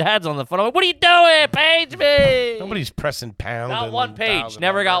like, your dad's on the phone. I'm like, what are you doing? Page me. Nobody's pressing pound. Not and one page. dialing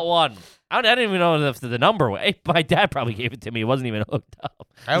Never number. got one. I didn't even know if the number was. My dad probably gave it to me. It wasn't even hooked up.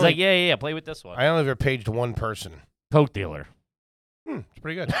 I He's only- like, yeah, play with this one. I only ever paged one person. Coke dealer. It's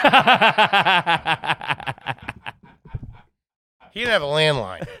pretty good. He didn't have a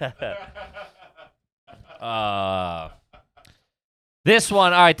landline. This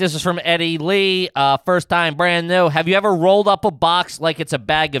one, all right, this is from Eddie Lee. First time, brand new. Have you ever rolled up a box like it's a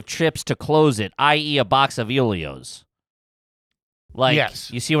bag of chips to close it, i.e. a box of Elios? Like, Yes.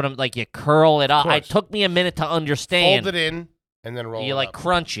 you see what I'm, like you curl it up. course. It took me a minute to understand. Fold it in and then roll You it like up.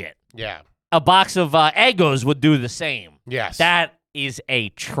 crunch it. Yeah. A box of Eggos would do the same. Yes. That is a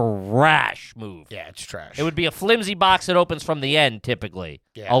trash move. Yeah, it's trash. It would be a flimsy box that opens from the end, typically.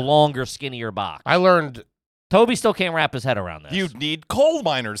 Yeah. A longer, skinnier box. I learned. Toby still can't wrap his head around this. You'd need coal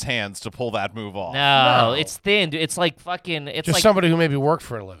miners' hands to pull that move off. No, No. it's thin. Dude. It's like fucking. It's Just like somebody who maybe worked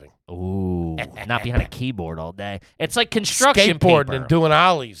for a living. ooh, not behind a keyboard all day. It's like construction Skateboarding paper. and doing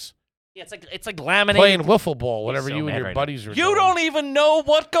ollies. Yeah, it's like laminated. Playing wiffle ball, whatever so you and mad your right buddies are You doing. don't even know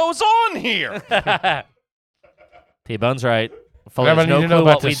what goes on here. T-Bone's right. Foley Whatever has I no need to know clue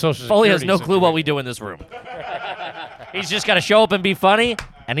about what this we. Social Foley has no Security clue what we do in this room. He's just got to show up and be funny,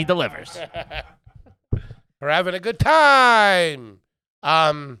 and he delivers. We're having a good time.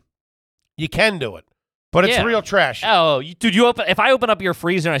 You can do it, but it's Yeah. real trash. Oh, dude, if I open up your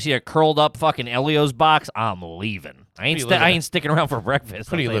freezer and I see a curled up fucking Elio's box, I'm leaving. I ain't you living I in? ain't sticking around for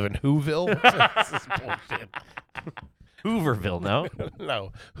breakfast. What do you I'll live in Whoville? this is bullshit. say. Hooverville, no?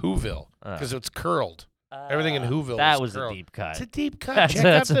 No, Whoville, because it's curled. Everything in Whoville. That is was curled. a deep cut. It's a deep cut. That's- Check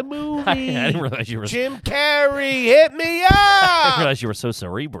that's out a- the movie. I didn't realize you were. Jim Carrey, hit me I didn't up. realize you were so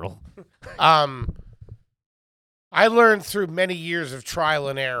cerebral. I learned through many years of trial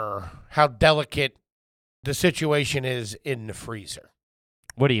and error how delicate the situation is in the freezer.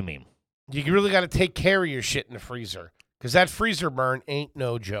 What do you mean? You really got to take care of your shit in the freezer because that freezer burn ain't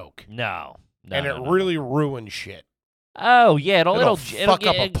no joke, No. and no, it no. really ruins shit. Oh yeah, It'll fuck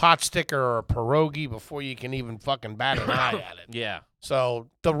up a pot sticker or a pierogi before you can even fucking bat an eye at it. Yeah. So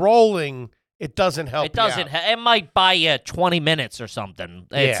the rolling, it doesn't help. It doesn't. You out. It might buy you 20 minutes or something.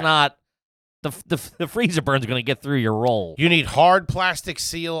 It's Yeah. not. The freezer burn's going to get through your roll. You need hard plastic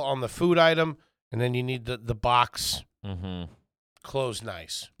seal on the food item, and then you need the box Mm-hmm. closed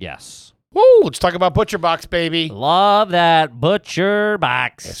nice. Yes. Woo! Let's talk about Butcher Box, baby. Love that butcher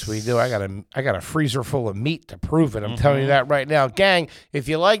box. Yes, we do. I got a freezer full of meat to prove it. I'm telling Mm-hmm. you that right now. Gang, if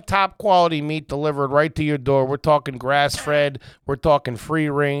you like top quality meat delivered right to your door, we're talking grass-fed, we're talking free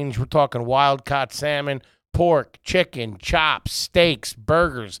range, we're talking wild-caught salmon, pork, chicken, chops, steaks,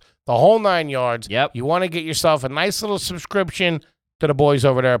 burgers, the whole 9 yards. Yep. You want to get yourself a nice little subscription to the boys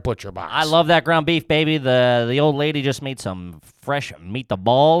over there at Butcher Box. I love that ground beef, baby. The old lady just made some fresh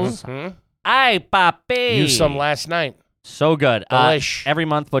meatballs. Mhm. Ay, papi. Used some last night. So good. Delish. Every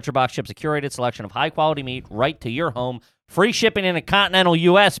month, ButcherBox ships a curated selection of high-quality meat right to your home. Free shipping in the continental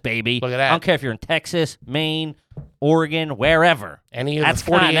U.S., baby. Look at that. I don't care if you're in Texas, Maine, Oregon, wherever. Any of That's the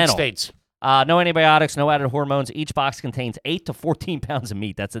 48 continental. states. No antibiotics, no added hormones. Each box contains 8 to 14 pounds of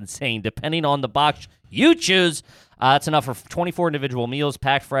meat. That's insane. Depending on the box you choose, it's enough for 24 individual meals,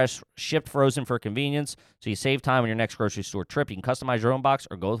 packed fresh, shipped frozen for convenience. So you save time on your next grocery store trip. You can customize your own box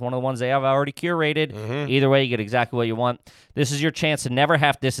or go with one of the ones they have already curated. Either way, you get exactly what you want. This is your chance to never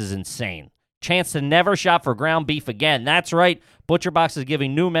have. This is insane. Chance to never shop for ground beef again. That's right. ButcherBox is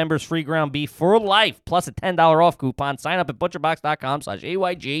giving new members free ground beef for life, plus a $10 off coupon. Sign up at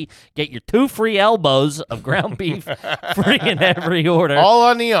butcherbox.com/AYG. Get your 2 free elbows of ground beef free in every order. All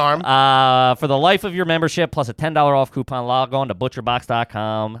on the arm. For the life of your membership, plus a $10 off coupon. Log on to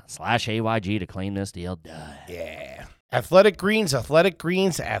butcherbox.com/AYG to claim this deal. Done. Yeah. Athletic Greens, Athletic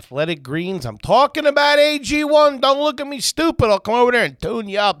Greens, Athletic Greens. I'm talking about AG1. Don't look at me stupid. I'll come over there and tune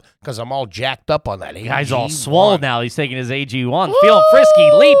you up because I'm all jacked up on that AG1. Guy's all swole now. He's taking his AG1. Feeling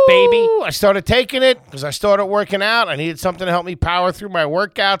frisky. Leap, baby. I started taking it because I started working out. I needed something to help me power through my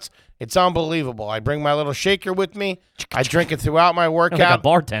workouts. It's unbelievable. I bring my little shaker with me. I drink it throughout my workout. Like a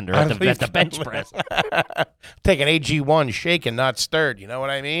bartender I at leave the bench press. Take an AG1 shaken, not stirred. You know what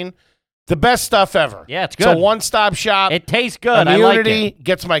I mean? The best stuff ever. Yeah, it's It's a good. one-stop shop. It tastes good. Immunity, I like it.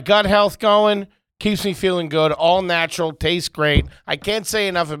 gets my gut health going, keeps me feeling good, all natural, tastes great. I can't say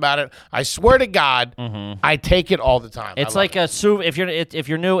enough about it. I swear to God, I take it all the time. It's like a super. If you're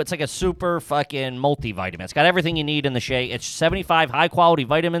new, it's like a super fucking multivitamin. It's got everything you need in the shake. It's 75 high quality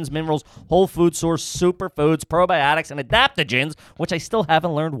vitamins, minerals, whole food source, superfoods, probiotics, and adaptogens, which I still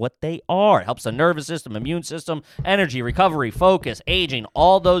haven't learned what they are. It helps the nervous system, immune system, energy, recovery, focus, aging,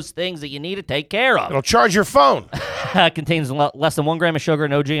 all those things that you need to take care of. It'll charge your phone. Contains less than 1 gram of sugar,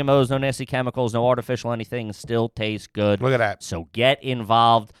 no GMOs, no nasty chemicals, no artificial anything. Still tastes good. Look at that. So get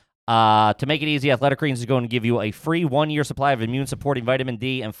involved. To make it easy, Athletic Greens is going to give you a free 1-year supply of immune-supporting vitamin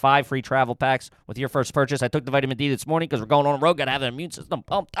D and 5 free travel packs with your first purchase. I took the vitamin D this morning because we're going on the road. Got to have the immune system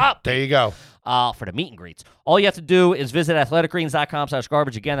pumped up. There you go. For the meet and greets. All you have to do is visit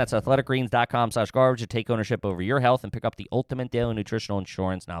athleticgreens.com/garbage. Again, that's athleticgreens.com/garbage to take ownership over your health and pick up the ultimate daily nutritional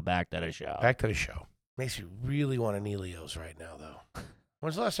insurance. Now back to the show. Back to the show. Makes you really want an Elios right now, though.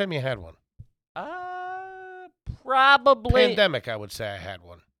 When's the last time you had one? Probably. Pandemic, I would say I had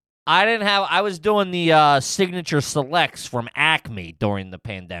one. I was doing the signature selects from Acme during the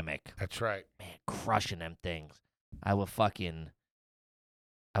pandemic. That's right. Man, crushing them things. I would cook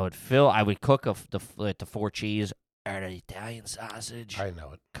the 4 cheese or the Italian sausage. I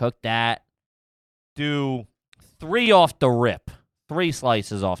know it. Cook that. Do 3 off the rip. 3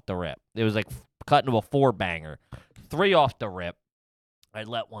 slices off the rip. It was like cut into a 4-banger. 3 off the rip. I'd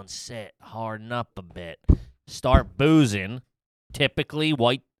let one sit, harden up a bit, start boozing. Typically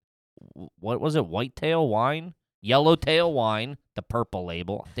whitetail wine? Yellowtail wine, the purple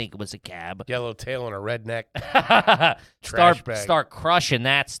label. I think it was a cab. Yellow tail and a redneck. bag. Start crushing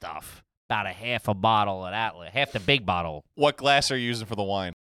that stuff. About a half a bottle of that, half the big bottle. What glass are you using for the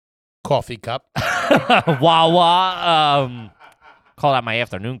wine? Coffee cup. Wawa. Call that my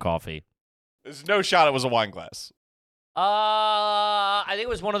afternoon coffee. There's no shot it was a wine glass. I think it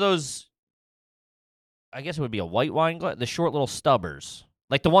was one of those. I guess it would be a white wine glass. The short little stubbers,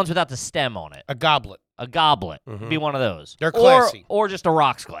 like the ones without the stem on it. A goblet. A goblet. Would be one of those. They're classy. Or just a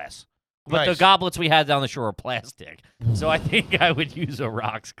rocks glass. But the Nice. goblets we had down the shore are plastic. So I think I would use a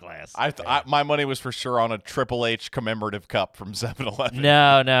rocks glass. My money was for sure on a Triple H commemorative cup from 7-Eleven.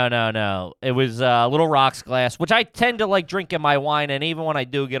 No. It was a little rocks glass, which I tend to like drinking my wine, and even when I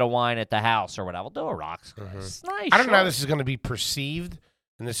do get a wine at the house or whatever, I'll do a rocks glass. It's nice. I don't know how sure. this is going to be perceived,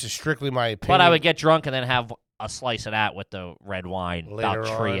 and this is strictly my opinion. But I would get drunk and then have a slice of that with the red wine Later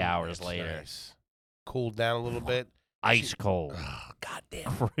about 3 on, hours it's later. nice. Cooled down a little bit. Ice cold. Oh,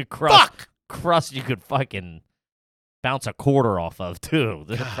 goddamn. Crust you could fucking bounce a quarter off of, too.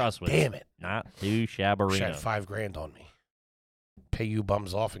 The crust was damn it. not too Wish I had shabbarino. $5,000 on me. Pay you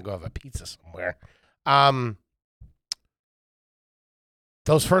bums off and go have a pizza somewhere.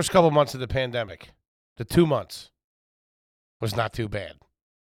 Those first couple months of the pandemic, the 2 months, was not too bad.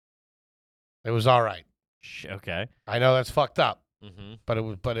 It was all right. Okay. I know that's fucked up, Mm-hmm. but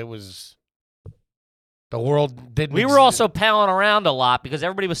it was. The world didn't. We were also palling around a lot because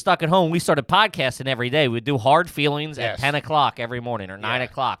everybody was stuck at home. We started podcasting every day. We'd do Hard Feelings Yes. at 10 o'clock every morning or 9 Yeah.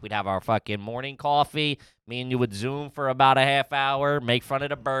 o'clock. We'd have our fucking morning coffee, Me and you would Zoom for about a half hour, make fun of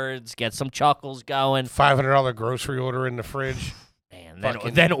the birds, get some chuckles going. $500 grocery order in the fridge. Man,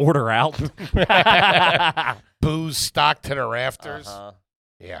 Fucking- then order out. Booze stocked to the rafters. Uh-huh.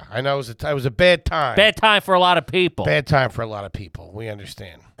 Yeah, I know it was a bad time. Bad time for a lot of people. Bad time for a lot of people. We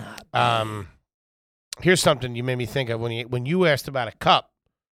understand. Here's something you made me think of when you asked about a cup.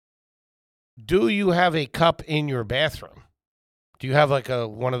 Do you have a cup in your bathroom? Do you have like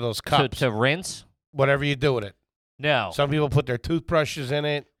one of those cups? To rinse? Whatever you do with it. No. Some people put their toothbrushes in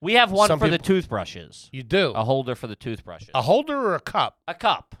it. We have one some for the people- toothbrushes. You do. A holder for the toothbrushes. A holder or a cup? A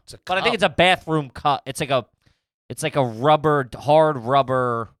cup. It's a But I cup. think it's a bathroom cup. It's like a rubber, hard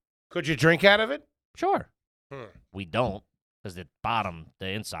rubber. Could you drink out of it? Sure. Hmm. We don't, because the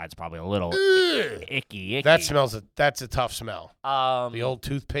inside's probably a little Ugh. icky. That's a tough smell. The old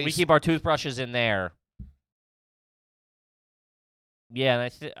toothpaste. We keep our toothbrushes in there. Yeah,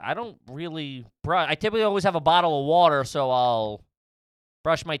 and I don't really brush. I typically always have a bottle of water, so I'll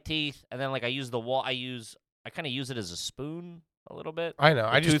brush my teeth, and then like I use the I kind of use it as a spoon a little bit. I know. The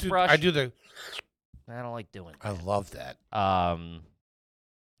I just toothbrush? I do the. I don't like doing. I love that.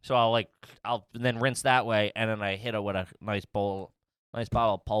 So I'll then rinse that way, and then I hit it with a nice bottle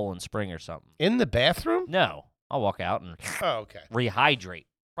of Poland Spring or something. In the bathroom? No, I'll walk out and Oh, okay. rehydrate.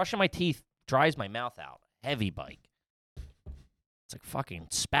 Brushing my teeth dries my mouth out. Heavy bike. It's like fucking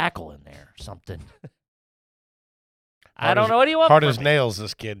spackle in there or something. I don't know. What do you want Hard from as me? nails,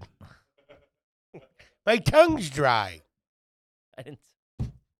 this kid. My tongue's dry. I didn't.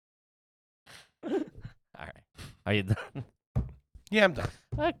 All right. Are you done? Yeah, I'm done.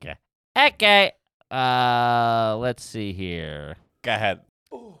 Okay. Okay. Let's see here. Go ahead.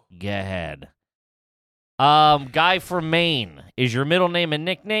 Go ahead. Guy from Maine. Is your middle name a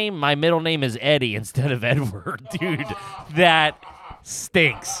nickname? My middle name is Eddie instead of Edward. Dude, that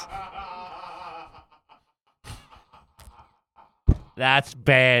stinks. That's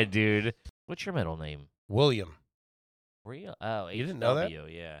bad, dude. What's your middle name? William. Real? Oh, You didn't know that? HW,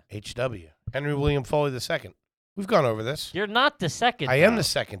 yeah. H.W. Henry William Foley II. We've gone over this. You're not the second. I am though. the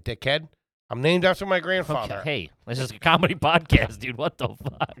second, dickhead. I'm named after my grandfather. Okay, hey, this is a comedy podcast, dude. What the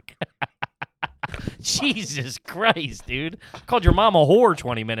fuck? Jesus Christ, dude. I called your mom a whore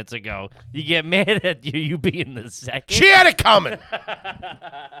 20 minutes ago. You get mad at you being the second? She had it coming.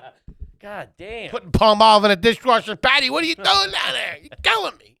 God damn. Putting palm olive in a dishwasher. Patty, what are you doing down there? You're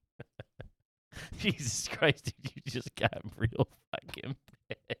killing me. Jesus Christ, dude, you just got real fucking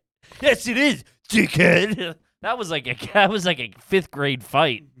bad. Yes, it is, dickhead. That was like a fifth grade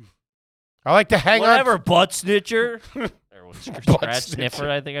fight. I like to hang Whatever, on. butt snitcher. Or what, Butt scratch snitcher. sniffer,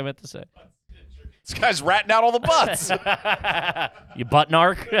 I think I meant to say. This guy's ratting out all the butts. You butt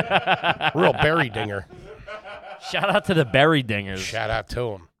narc. Real berry dinger. Shout out to the Berry Dingers. Shout out to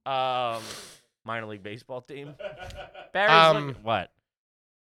him. Minor league baseball team. Barry's looking, what?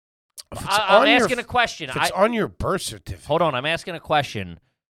 If it's I'm on your- asking a question. If it's on your birth certificate. Hold on, I'm asking a question.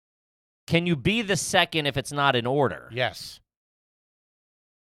 Can you be the second if it's not in order? Yes.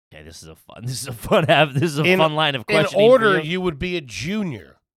 Okay, this is a fun line of In questioning. for order, you. you would be a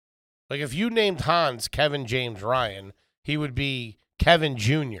junior. Like if you named Hans Kevin James Ryan, he would be Kevin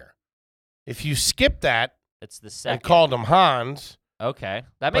Jr. If you skip that It's the second. and called him Hans, Okay,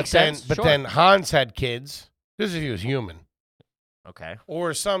 that but makes sense. But Sure. then Hans had kids. This is if he was human. Okay.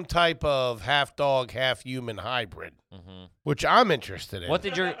 Or some type of half dog, half human hybrid, Mm-hmm. which I'm interested in. What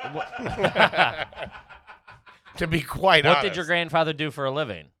did your to be quite What honest. did your grandfather do for a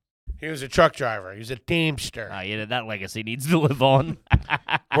living? He was a truck driver. He was a Teamster. Yeah, that legacy needs to live on.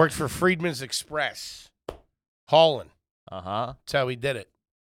 Worked for Freedman's Express. Hauling. Uh-huh. That's how he did it.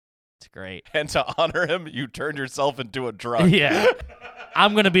 It's great. And to honor him, you turned yourself into a drug. Yeah.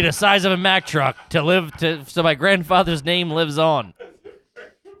 I'm going to be the size of a Mack truck so my grandfather's name lives on.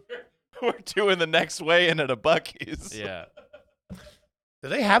 We're doing the next way in at a Buc-ee's. Yeah. Do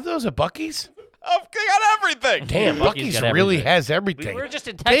they have those at Buc-ee's? Oh, they got everything. Damn, Buc-ee's Buc-ee's got really everything. has everything. We're just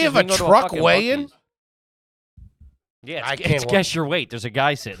in Texas. They have we a can go to truck fucking weigh-in? Buc-ee's. Yeah, I it's, can't it's wa- guess your weight. There's a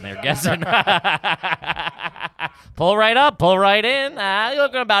guy sitting there guessing. Pull right up, pull right in. You're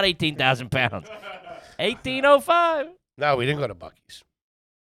looking at about 18,000 pounds. 1805. No, we didn't go to Buc-ee's.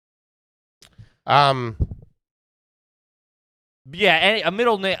 Yeah, a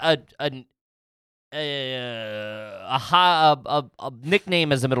middle name, a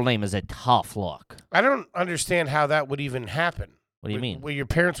nickname as a middle name is a tough look. I don't understand how that would even happen. What do you mean? Where your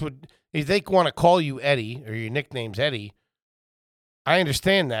parents would, if they want to call you Eddie or your nickname's Eddie, I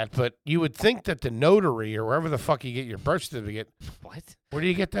understand that, but you would think that the notary or wherever the fuck you get your birth certificate, What? where do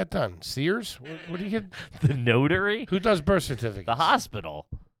you get that done? Sears? Where do you get? The notary? Who does birth certificates? The hospital.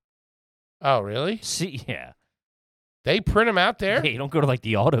 Oh, really? See, yeah. They print them out there? Yeah, you don't go to like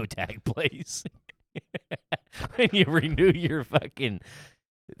the auto tag place when you renew your fucking.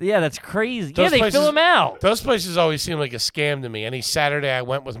 Yeah, that's crazy. Those yeah, they places- fill them out. Those places always seem like a scam to me. Any Saturday I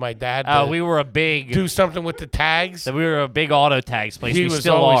went with my dad to We were a big. do something with the tags. We were a big auto tags place. He We was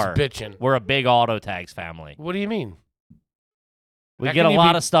still always are. bitching. We're a big auto tags family. What do you mean? We How get can a you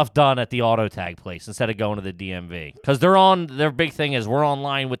lot be- of stuff done at the auto tag place instead of going to the DMV because their big thing is we're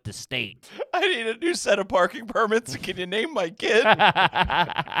online with the state. I need a new set of parking permits. Can you name my kid?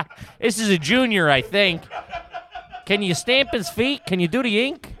 This is a junior, I think. Can you stamp his feet? Can you do the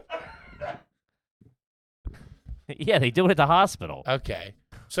ink? Yeah, they do it at the hospital. Okay.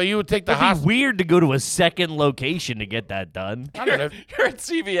 So you would take the It'd be hospital. weird to go to a second location to get that done. I don't know. You're at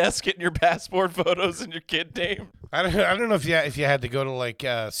CVS getting your passport photos and your kid name. I don't know if you had to go to like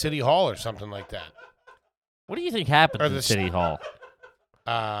City Hall or something like that. What do you think happens Or in the City Hall?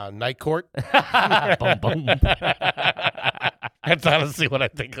 Night court. Boom, boom. That's honestly what I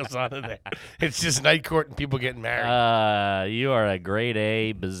think goes on in there. It's just night court and people getting married. You are a grade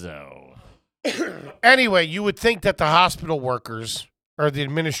A bizzo. Anyway, you would think that the hospital workers or the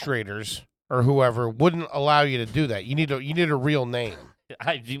administrators or whoever wouldn't allow you to do that. You need a real name.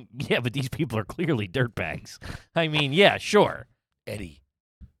 Yeah, but these people are clearly dirtbags. I mean, yeah, sure. Eddie.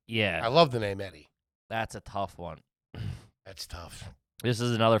 Yeah, I love the name Eddie. that's a tough one. That's tough. This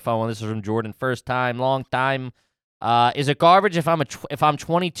is another fun one. This is from Jordan. First time, long time. Is it garbage if I'm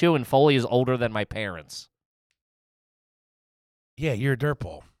 22 and Foley is older than my parents? Yeah, you're a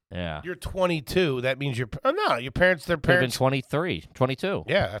dirtball. Yeah. You're 22. That means your parents. Their Could have been parents. 23, 22.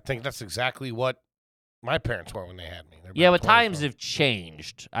 Yeah, I think that's exactly what my parents were when they had me. They're Yeah, about but times 24. have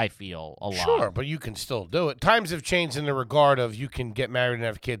changed, I feel, a lot. Sure, but you can still do it. Times have changed in the regard of you can get married and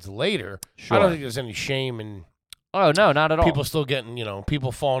have kids later. Sure. I don't think there's any shame in Oh, no, not at all. people still getting,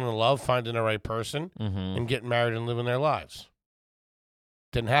 people falling in love, finding the right person, Mm-hmm. and getting married and living their lives.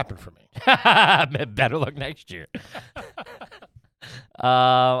 Didn't happen for me. Better luck next year.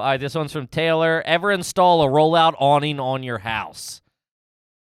 All right, this one's from Taylor. Ever install a rollout awning on your house?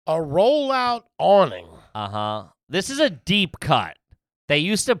 A rollout awning. Uh-huh. This is a deep cut. They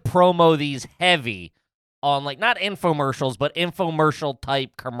used to promo these heavy on, like, not infomercials, but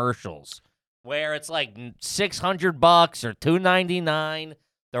infomercial-type commercials where it's like $600 or $299.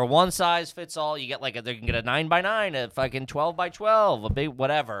 They're one size fits all. You get, they can get a 9x9, a fucking 12x12, a big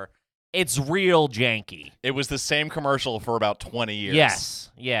whatever. It's real janky. It was the same commercial for about 20 years. Yes.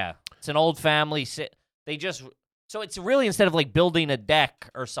 Yeah. It's an old family. So it's really, instead of like building a deck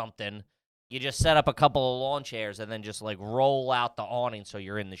or something, you just set up a couple of lawn chairs and then just like roll out the awning so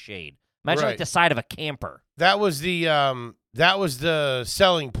you're in the shade. Imagine like Right. the side of a camper. That was the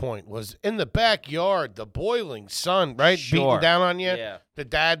selling point. Was in the backyard, the boiling sun, right, Sure. beating down on you. Yeah. The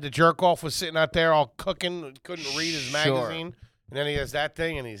dad, the jerk off, was sitting out there all cooking, couldn't read his Sure. magazine, and then he has that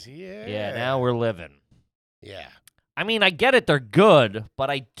thing, and he's Yeah, now we're living. yeah. I mean, I get it. They're good, but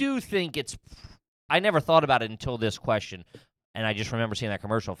I do think I never thought about it until this question. And I just remember seeing that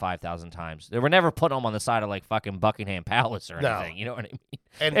commercial 5,000 times. They were never putting them on the side of like fucking Buckingham Palace or No. anything. You know what I mean?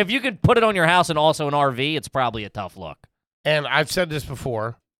 And If you could put it on your house and also an RV, it's probably a tough look. and I've said this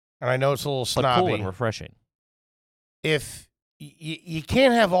before, and I know it's a little But snobby. cool and refreshing. If you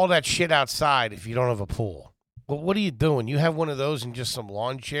can't have all that shit outside if you don't have a pool. Well, what are you doing? You have one of those and just some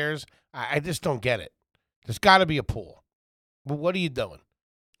lawn chairs? I just don't get it. There's got to be a pool. But what are you doing?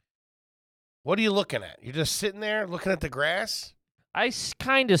 What are you looking at? You're just sitting there looking at the grass? I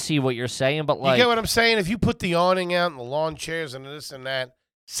kind of see what you're saying, but like, You get what I'm saying? If you put the awning out and the lawn chairs and this and that,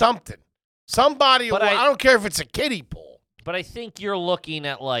 something. Somebody, But I don't care if it's a kiddie pool. but I think you're looking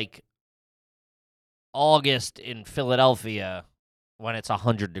at like August in Philadelphia when it's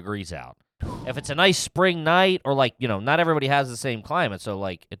 100 degrees out. If it's a nice spring night, or like, not everybody has the same climate, so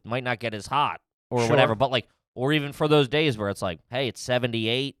like it might not get as hot or Sure. whatever, but like, or even for those days where it's like, hey, it's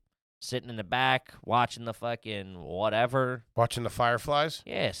 78, sitting in the back, watching the fucking whatever. Watching the fireflies?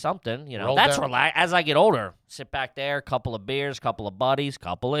 Yeah, something, Roll That's down. as I get older, sit back there, couple of beers, couple of buddies,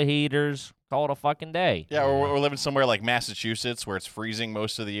 couple of heaters, call it a fucking day. Yeah, we're living somewhere like Massachusetts where it's freezing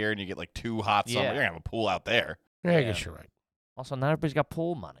most of the year and you get like 2 hot summers. Yeah. You're going to have a pool out there. Yeah, I Yeah. guess you're right. Also, not everybody's got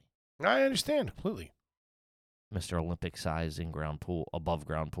pool money. I understand completely. Mr. Olympic size in-ground pool,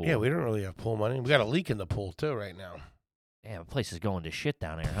 above-ground pool. Yeah, we don't really have pool money. We got a leak in the pool, too, right now. Damn, the place is going to shit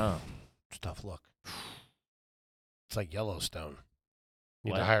down there, huh? It's a tough look. It's like Yellowstone.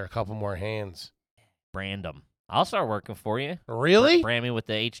 Need What? to hire a couple more hands. Brand 'em. I'll start working for you. Really? Brand me with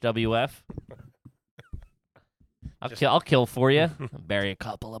the HWF. I'll kill for you. Bury a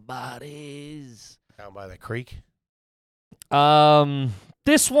couple of bodies. Down by the creek.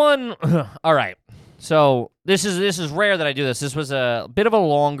 This one, all right. So this is rare that I do this. This was a bit of a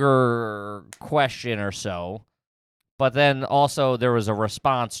longer question or so, but then also there was a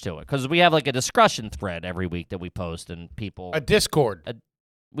response to it because we have like a discussion thread every week that we post and people. A Discord.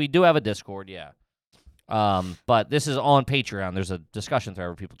 We do have a Discord, yeah. But this is on Patreon. There's a discussion thread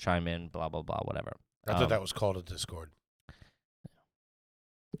where people chime in, blah blah blah, whatever. I thought that was called a Discord.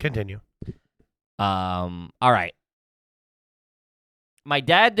 Continue. All right. My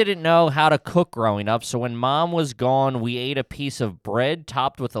dad didn't know how to cook growing up, so when Mom was gone, we ate a piece of bread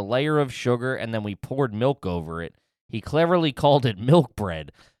topped with a layer of sugar, and then we poured milk over it. He cleverly called it milk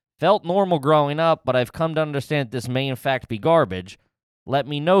bread. Felt normal growing up, but I've come to understand this may in fact be garbage. Let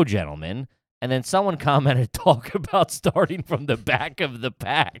me know, gentlemen. And then someone commented, talk about starting from the back of the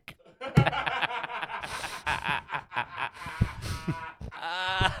pack.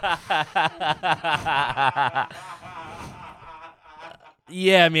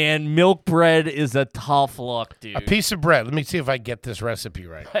 Yeah, man, milk bread is a tough look, dude. A piece of bread. Let me see if I get this recipe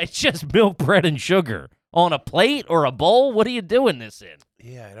right. It's just milk bread and sugar. On a plate or a bowl? What are you doing this in?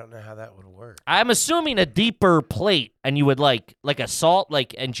 Yeah, I don't know how that would work. I'm assuming a deeper plate, and you would like a salt,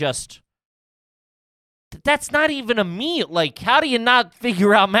 and just... That's not even a meal. Like, how do you not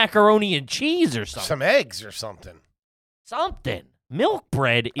figure out macaroni and cheese or something? Some eggs or something. Something. Milk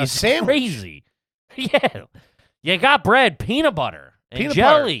bread is sandwich. crazy. Yeah. You got bread, peanut butter, and Peanut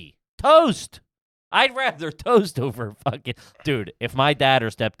jelly, toast. I'd rather toast over fucking... Dude, if my dad or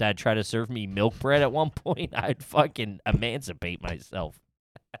stepdad tried to serve me milk bread at one point, I'd fucking emancipate myself.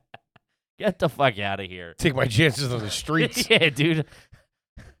 Get the fuck out of here. Take my chances on the streets. Yeah, dude.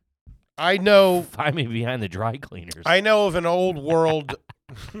 I know. Find me behind the dry cleaners. I know of an old world.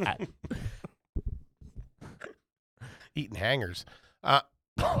 Eating hangers. I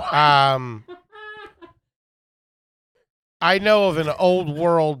know of an old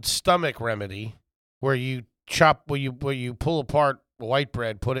world stomach remedy where you where you pull apart white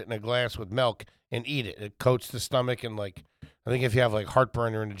bread, put it in a glass with milk, and eat it. It coats the stomach and I think if you have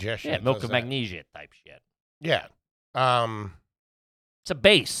heartburn or indigestion, Yeah, it milk does of that. magnesia type shit. Yeah. It's a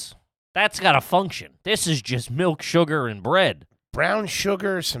base. That's got to function. This is just milk, sugar, and bread. Brown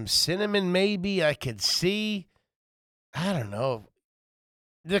sugar, some cinnamon, maybe I could see. I don't know.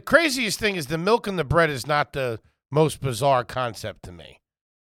 The craziest thing is the milk and the bread is not the most bizarre concept to me.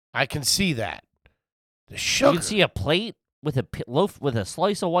 I can see that. The sugar. You can see a plate with a loaf with a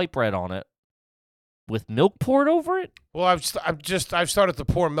slice of white bread on it, with milk poured over it. Well, I've started to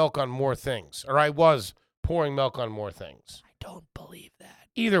pour milk on more things, or I was pouring milk on more things. I don't believe that.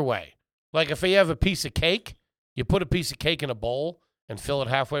 Either way, like if you have a piece of cake, you put a piece of cake in a bowl and fill it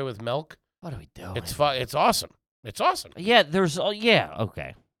halfway with milk. What are we doing? It's awesome. It's awesome. Yeah,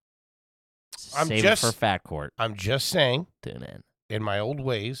 okay. Save it for Fat Court. I'm just saying, Tune in. in my old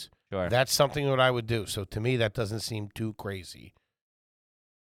ways, Sure. that's something that I would do. So to me, that doesn't seem too crazy.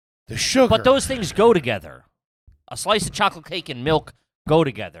 The sugar. But those things go together. A slice of chocolate cake and milk go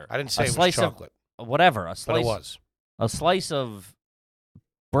together. I didn't say a it was slice chocolate, of whatever. A but slice. it was. A slice of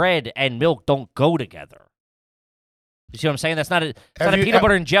bread and milk don't go together. You see what I'm saying? That's not a. It's not a peanut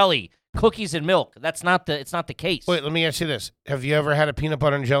butter and jelly. Cookies and milk. It's not the case. Wait, let me ask you this: have you ever had a peanut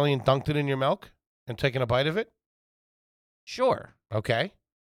butter and jelly and dunked it in your milk and taken a bite of it? Sure. Okay,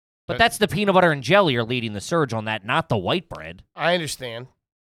 But that's the peanut butter and jelly are leading the surge on that, not the white bread. I understand.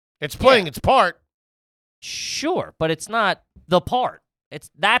 It's playing its part. Sure, but it's not the part.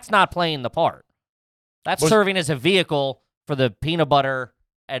 That's not playing the part. That's serving as a vehicle for the peanut butter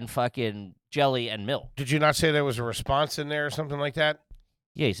and fucking jelly and milk. Did you not say there was a response in there or something like that?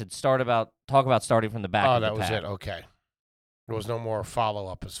 Yeah, he said talk about starting from the back of the that was pack. it. Okay. There was no more follow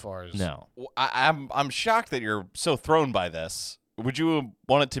up as far as No. I'm shocked that you're so thrown by this. Would you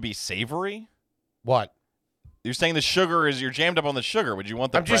want it to be savory? What? You're saying you're jammed up on the sugar. Would you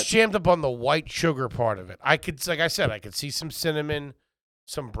want the I'm just jammed up on the white sugar part of it. I could, like I said, I could see some cinnamon,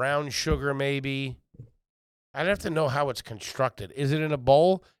 some brown sugar maybe. I'd have to know how it's constructed. Is it in a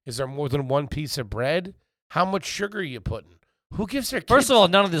bowl? Is there more than one piece of bread? How much sugar are you putting? Who gives their kids? First of all,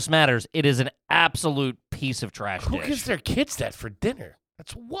 none of this matters. It is an absolute piece of trash who dish. gives their kids that for dinner?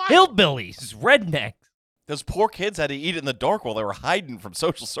 That's wild. Hillbillies, rednecks. Those poor kids had to eat it in the dark while they were hiding from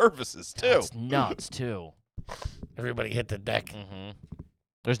social services, too. That's nuts, too. Everybody hit the deck. Mm-hmm.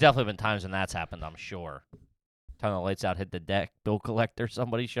 There's definitely been times when that's happened, I'm sure. Turn the lights out, hit the deck, bill collector,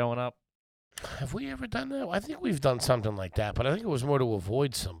 somebody showing up. Have we ever done that? I think we've done something like that, but I think it was more to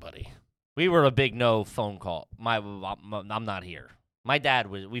avoid somebody. We were a big no phone call. I'm not here. My dad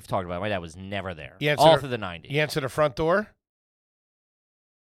was, we've talked about it, my dad was never there. All through the 90s. You answer the front door?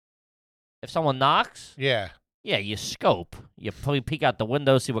 If someone knocks, Yeah. Yeah, you scope. You peek out the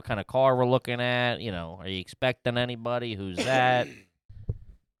window, see what kind of car we're looking at. You know, are you expecting anybody? Who's that?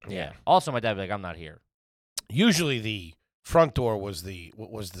 Yeah. Also, my dad would be like, I'm not here. Usually the front door was the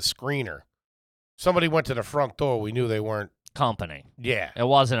screener. Somebody went to the front door, we knew they weren't. Company. Yeah. It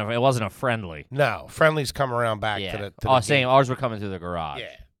wasn't a friendly. No, friendlies come around back Yeah. to the Same. gate. Ours were coming through the garage.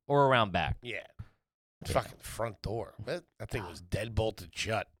 Yeah. Or around back. Yeah. Fucking front door. That thing was dead bolted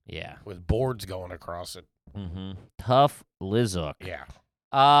shut Yeah. with boards going across it. Mm-hmm. Tough Lizook. Yeah.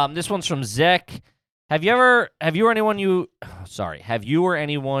 This one's from Zek. Have you or anyone you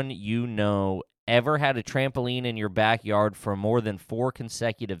know ever had a trampoline in your backyard for more than 4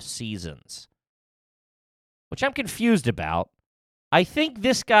 consecutive seasons? Which I'm confused about. I think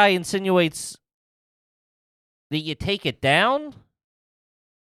this guy insinuates that you take it down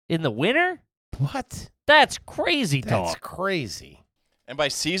in the winter? What? That's crazy talk. That's crazy. And by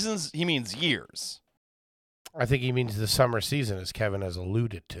seasons, he means years. I think he means the summer season, as Kevin has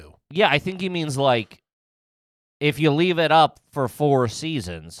alluded to. Yeah, I think he means like if you leave it up for 4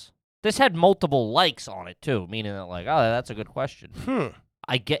 seasons. This had multiple likes on it too, meaning that like, oh, that's a good question.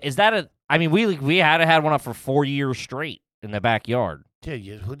 I get. Is that a? I mean, we had one up for 4 years straight in the backyard. Yeah,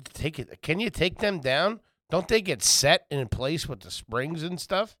 you would take it. Can you take them down? Don't they get set in place with the springs and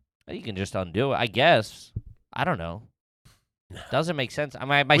stuff? You can just undo it, I guess. I don't know. Doesn't make sense. I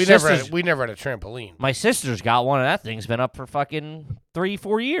mean, we never had a trampoline. My sister's got one, and that thing's been up for fucking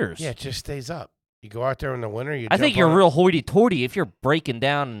 3-4 years. Yeah, it just stays up. You go out there in the winter. I think you're real hoity-toity if you're breaking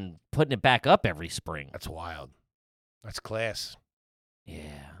down and putting it back up every spring. That's wild. That's class.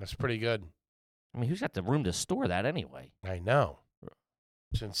 Yeah. That's pretty good. I mean, who's got the room to store that anyway? I know.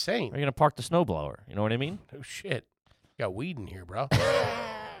 It's insane. Are you going to park the snowblower? You know what I mean? No shit. You got weed in here, bro.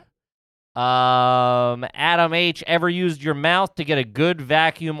 Adam H. Ever used your mouth to get a good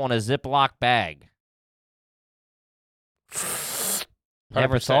vacuum on a Ziploc bag?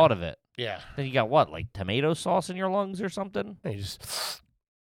 Never 100%. thought of it. Yeah. Then you got what, like tomato sauce in your lungs or something? You just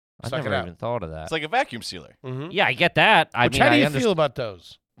I suck it never out. even thought of that. It's like a vacuum sealer. Mm-hmm. Yeah, I get that. I How do you understand. feel about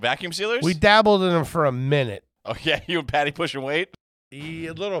those? Vacuum sealers? We dabbled in them for a minute. Oh, yeah, you and Patty pushing weight? A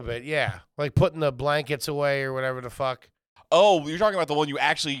little bit, yeah. Like putting the blankets away or whatever the fuck. Oh, you're talking about the one you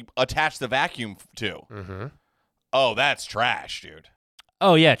actually attach the vacuum to. Mm-hmm. Oh, that's trash, dude.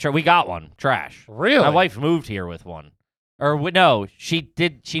 Oh yeah, we got one. Trash. Really? My wife moved here with one. Or no, she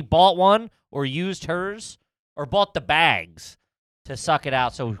bought one or used hers or bought the bags to suck it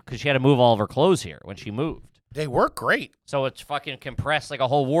out cuz she had to move all of her clothes here when she moved. They work great. So it's fucking compressed like a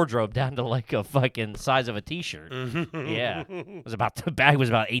whole wardrobe down to like a fucking size of a t-shirt. Yeah. The bag was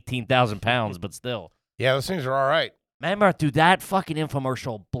about 18,000 pounds, but still. Yeah, those things are all right. Remember, dude, that fucking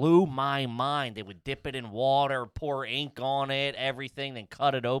infomercial blew my mind. They would dip it in water, pour ink on it, everything, then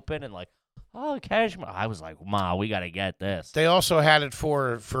cut it open and like, oh, cashmere. I was like, Ma, we got to get this. They also had it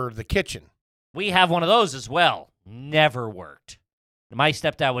for the kitchen. We have one of those as well. Never worked. My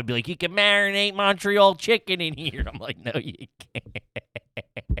stepdad would be like, you can marinate Montreal chicken in here. I'm like, no, you can't.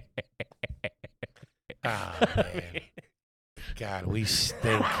 Oh, man. God, we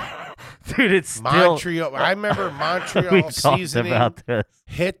stink. Dude, it's still... Montreal. I remember Montreal We've talked seasoning about this.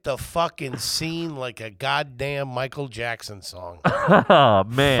 hit the fucking scene like a goddamn Michael Jackson song. Oh,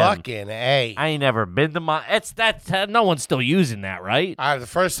 man. Fucking A. I ain't never been to no one's still using that, right? The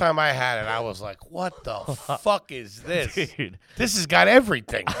first time I had it, I was like, what the fuck is this? Dude. This has got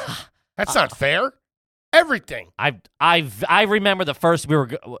everything. That's not fair. Everything. I remember the first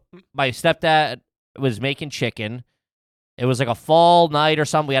my stepdad was making chicken. It was like a fall night or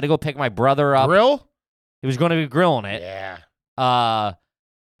something. We had to go pick my brother up. Grill? He was going to be grilling it. Yeah.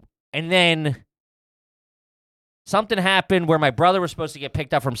 And then something happened where my brother was supposed to get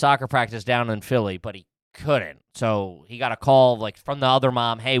picked up from soccer practice down in Philly, but he couldn't. So he got a call like from the other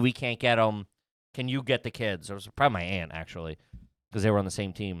mom, hey, we can't get him. Can you get the kids? It was probably my aunt, actually, because they were on the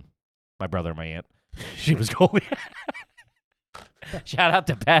same team. My brother and my aunt. She was going. Shout out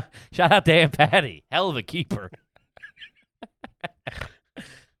to Aunt Patty. Hell of a keeper.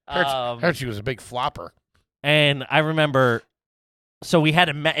 Heard she was a big flopper. And I remember, so we had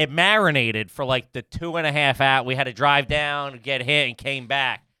it marinated for like the 2.5 hours. We had to drive down, get hit, and came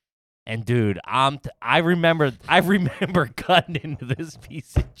back. And dude, I remember cutting into this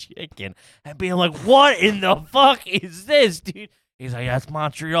piece of chicken and being like, "What in the fuck is this, dude?" He's like, "That's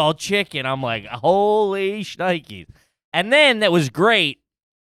Montreal chicken." I'm like, "Holy shnikes!" And then that was great.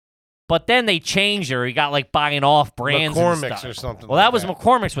 But then they changed her. He got like buying off brands and McCormick's stuff. or something. Well, that was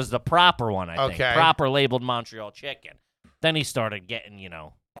McCormick's was the proper one, I think. Okay. Proper labeled Montreal chicken. Then he started getting,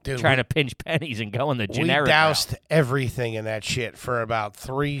 Dude, trying to pinch pennies and go in the generic we doused route. everything in that shit for about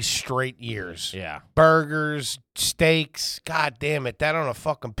 3 straight years. Yeah. Burgers, steaks. God damn it. That on a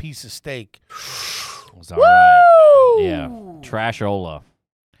fucking piece of steak. It was all right. Yeah. Trashola.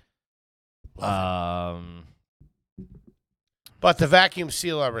 But the vacuum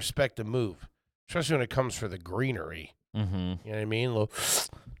seal, I respect the move, especially when it comes for the greenery. Mm-hmm. You know what I mean? Wrap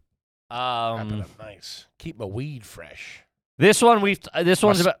it up nice. Keep my weed fresh. This one's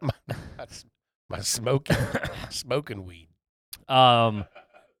about my smoking weed.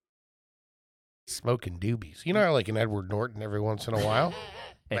 Smoking doobies. You know, I like an Edward Norton every once in a while.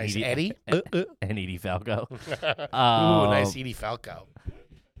 Nice Eddie. And Edie Falco. Ooh, nice Edie Falco.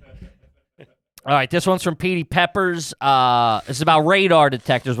 All right, this one's from Petey Peppers. This is about radar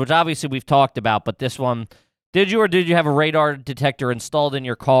detectors, which obviously we've talked about, but this one, did you have a radar detector installed in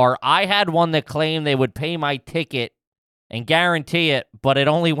your car? I had one that claimed they would pay my ticket and guarantee it, but it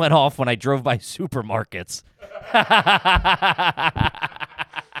only went off when I drove by supermarkets.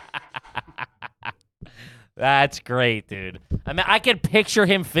 That's great, dude. I mean, I could picture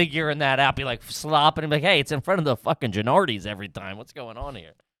him figuring that out, be like slopping and be like, hey, it's in front of the fucking Gennardis every time. What's going on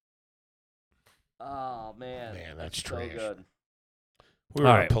here? Oh, man. Man, that's so trash. good. We were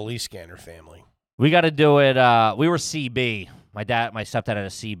All a right. police scanner family. We got to do it. We were CB. My stepdad had a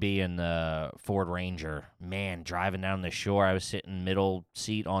CB in the Ford Ranger. Man, driving down the shore, I was sitting middle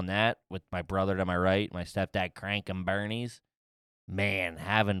seat on that with my brother to my right, my stepdad cranking Bernie's. Man,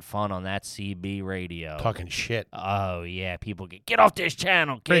 having fun on that CB radio. Talking shit. Oh, yeah. People get off this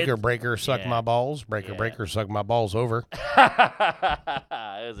channel, kid. Breaker, suck Yeah. my balls. Breaker, Yeah. breaker, suck my balls over.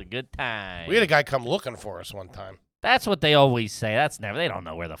 It was a good time. We had a guy come looking for us one time. That's what they always say. They don't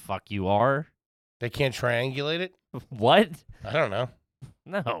know where the fuck you are. They can't triangulate it? What? I don't know.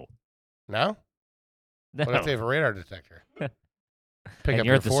 No. No? No. What if they have a radar detector? Pick And up you're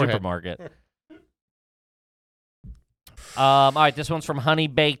your at the forehead. supermarket. All right, this one's from Honey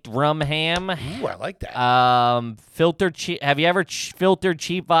Baked Rum Ham. Ooh, I like that. Filtered cheap. Have you ever filtered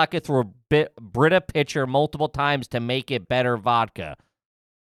cheap vodka through a Brita pitcher multiple times to make it better vodka?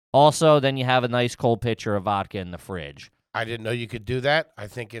 Also, then you have a nice cold pitcher of vodka in the fridge. I didn't know you could do that. I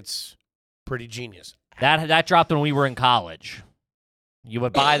think it's pretty genius. That dropped when we were in college. You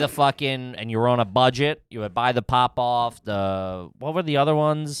would buy the fucking, and you were on a budget. You would buy the Pop Off. What were the other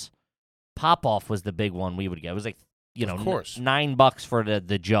ones? Pop Off was the big one we would get. It was like, Of course. $9 for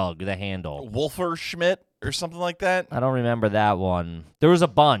the jug, the handle. Wolfer Schmidt or something like that. I don't remember that one. There was a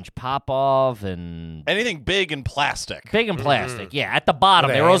bunch. Pop Off and Anything big and plastic. big and plastic. Yeah, at the bottom.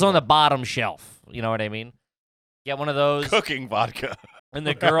 With a They were always on handle. the bottom shelf. You know what I mean? Get one of those. Cooking vodka. And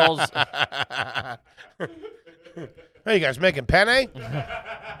the girls, Hey, you guys making penne?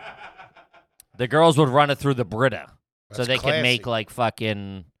 the girls would run it through the Brita, so That's they could make classy. like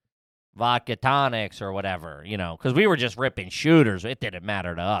fucking vodka tonics or whatever. You know, because we were just ripping shooters. It didn't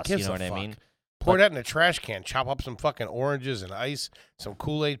matter to us. Gives You know a what I fuck. mean? Pour that in a trash can. Chop up some fucking oranges and ice, some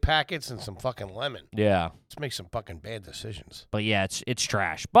Kool-Aid packets, and some fucking lemon. Yeah. Let's make some fucking bad decisions. But yeah, it's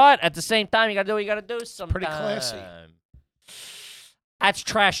trash. But at the same time, you gotta do what you gotta do sometimes. Pretty classy. That's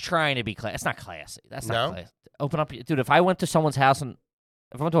trash trying to be classy. That's not classy. That's not No? classy. Open up, dude. If I went to someone's house and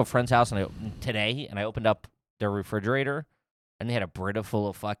if I went to a friend's house today and I opened up their refrigerator and they had a Brita full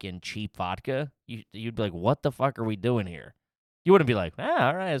of fucking cheap vodka, you'd be like, "What the fuck are we doing here?" You wouldn't be like, all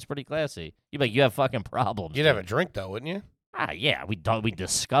right, it's pretty classy. You'd be like, you have fucking problems. You'd have a dude." drink, though, wouldn't you? Yeah, we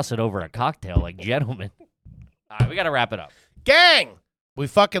discuss it over a cocktail like gentlemen. All right, we got to wrap it up. Gang, we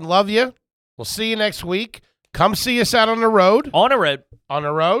fucking love you. We'll see you next week. Come see us out on the road. On a road. On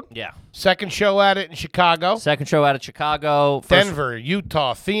the road. Yeah. Second show at it in Chicago. Second show out of Chicago. First- Denver,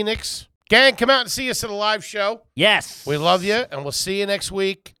 Utah, Phoenix. Gang, come out and see us at a live show. Yes. We love you, and we'll see you next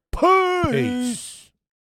week. Peace.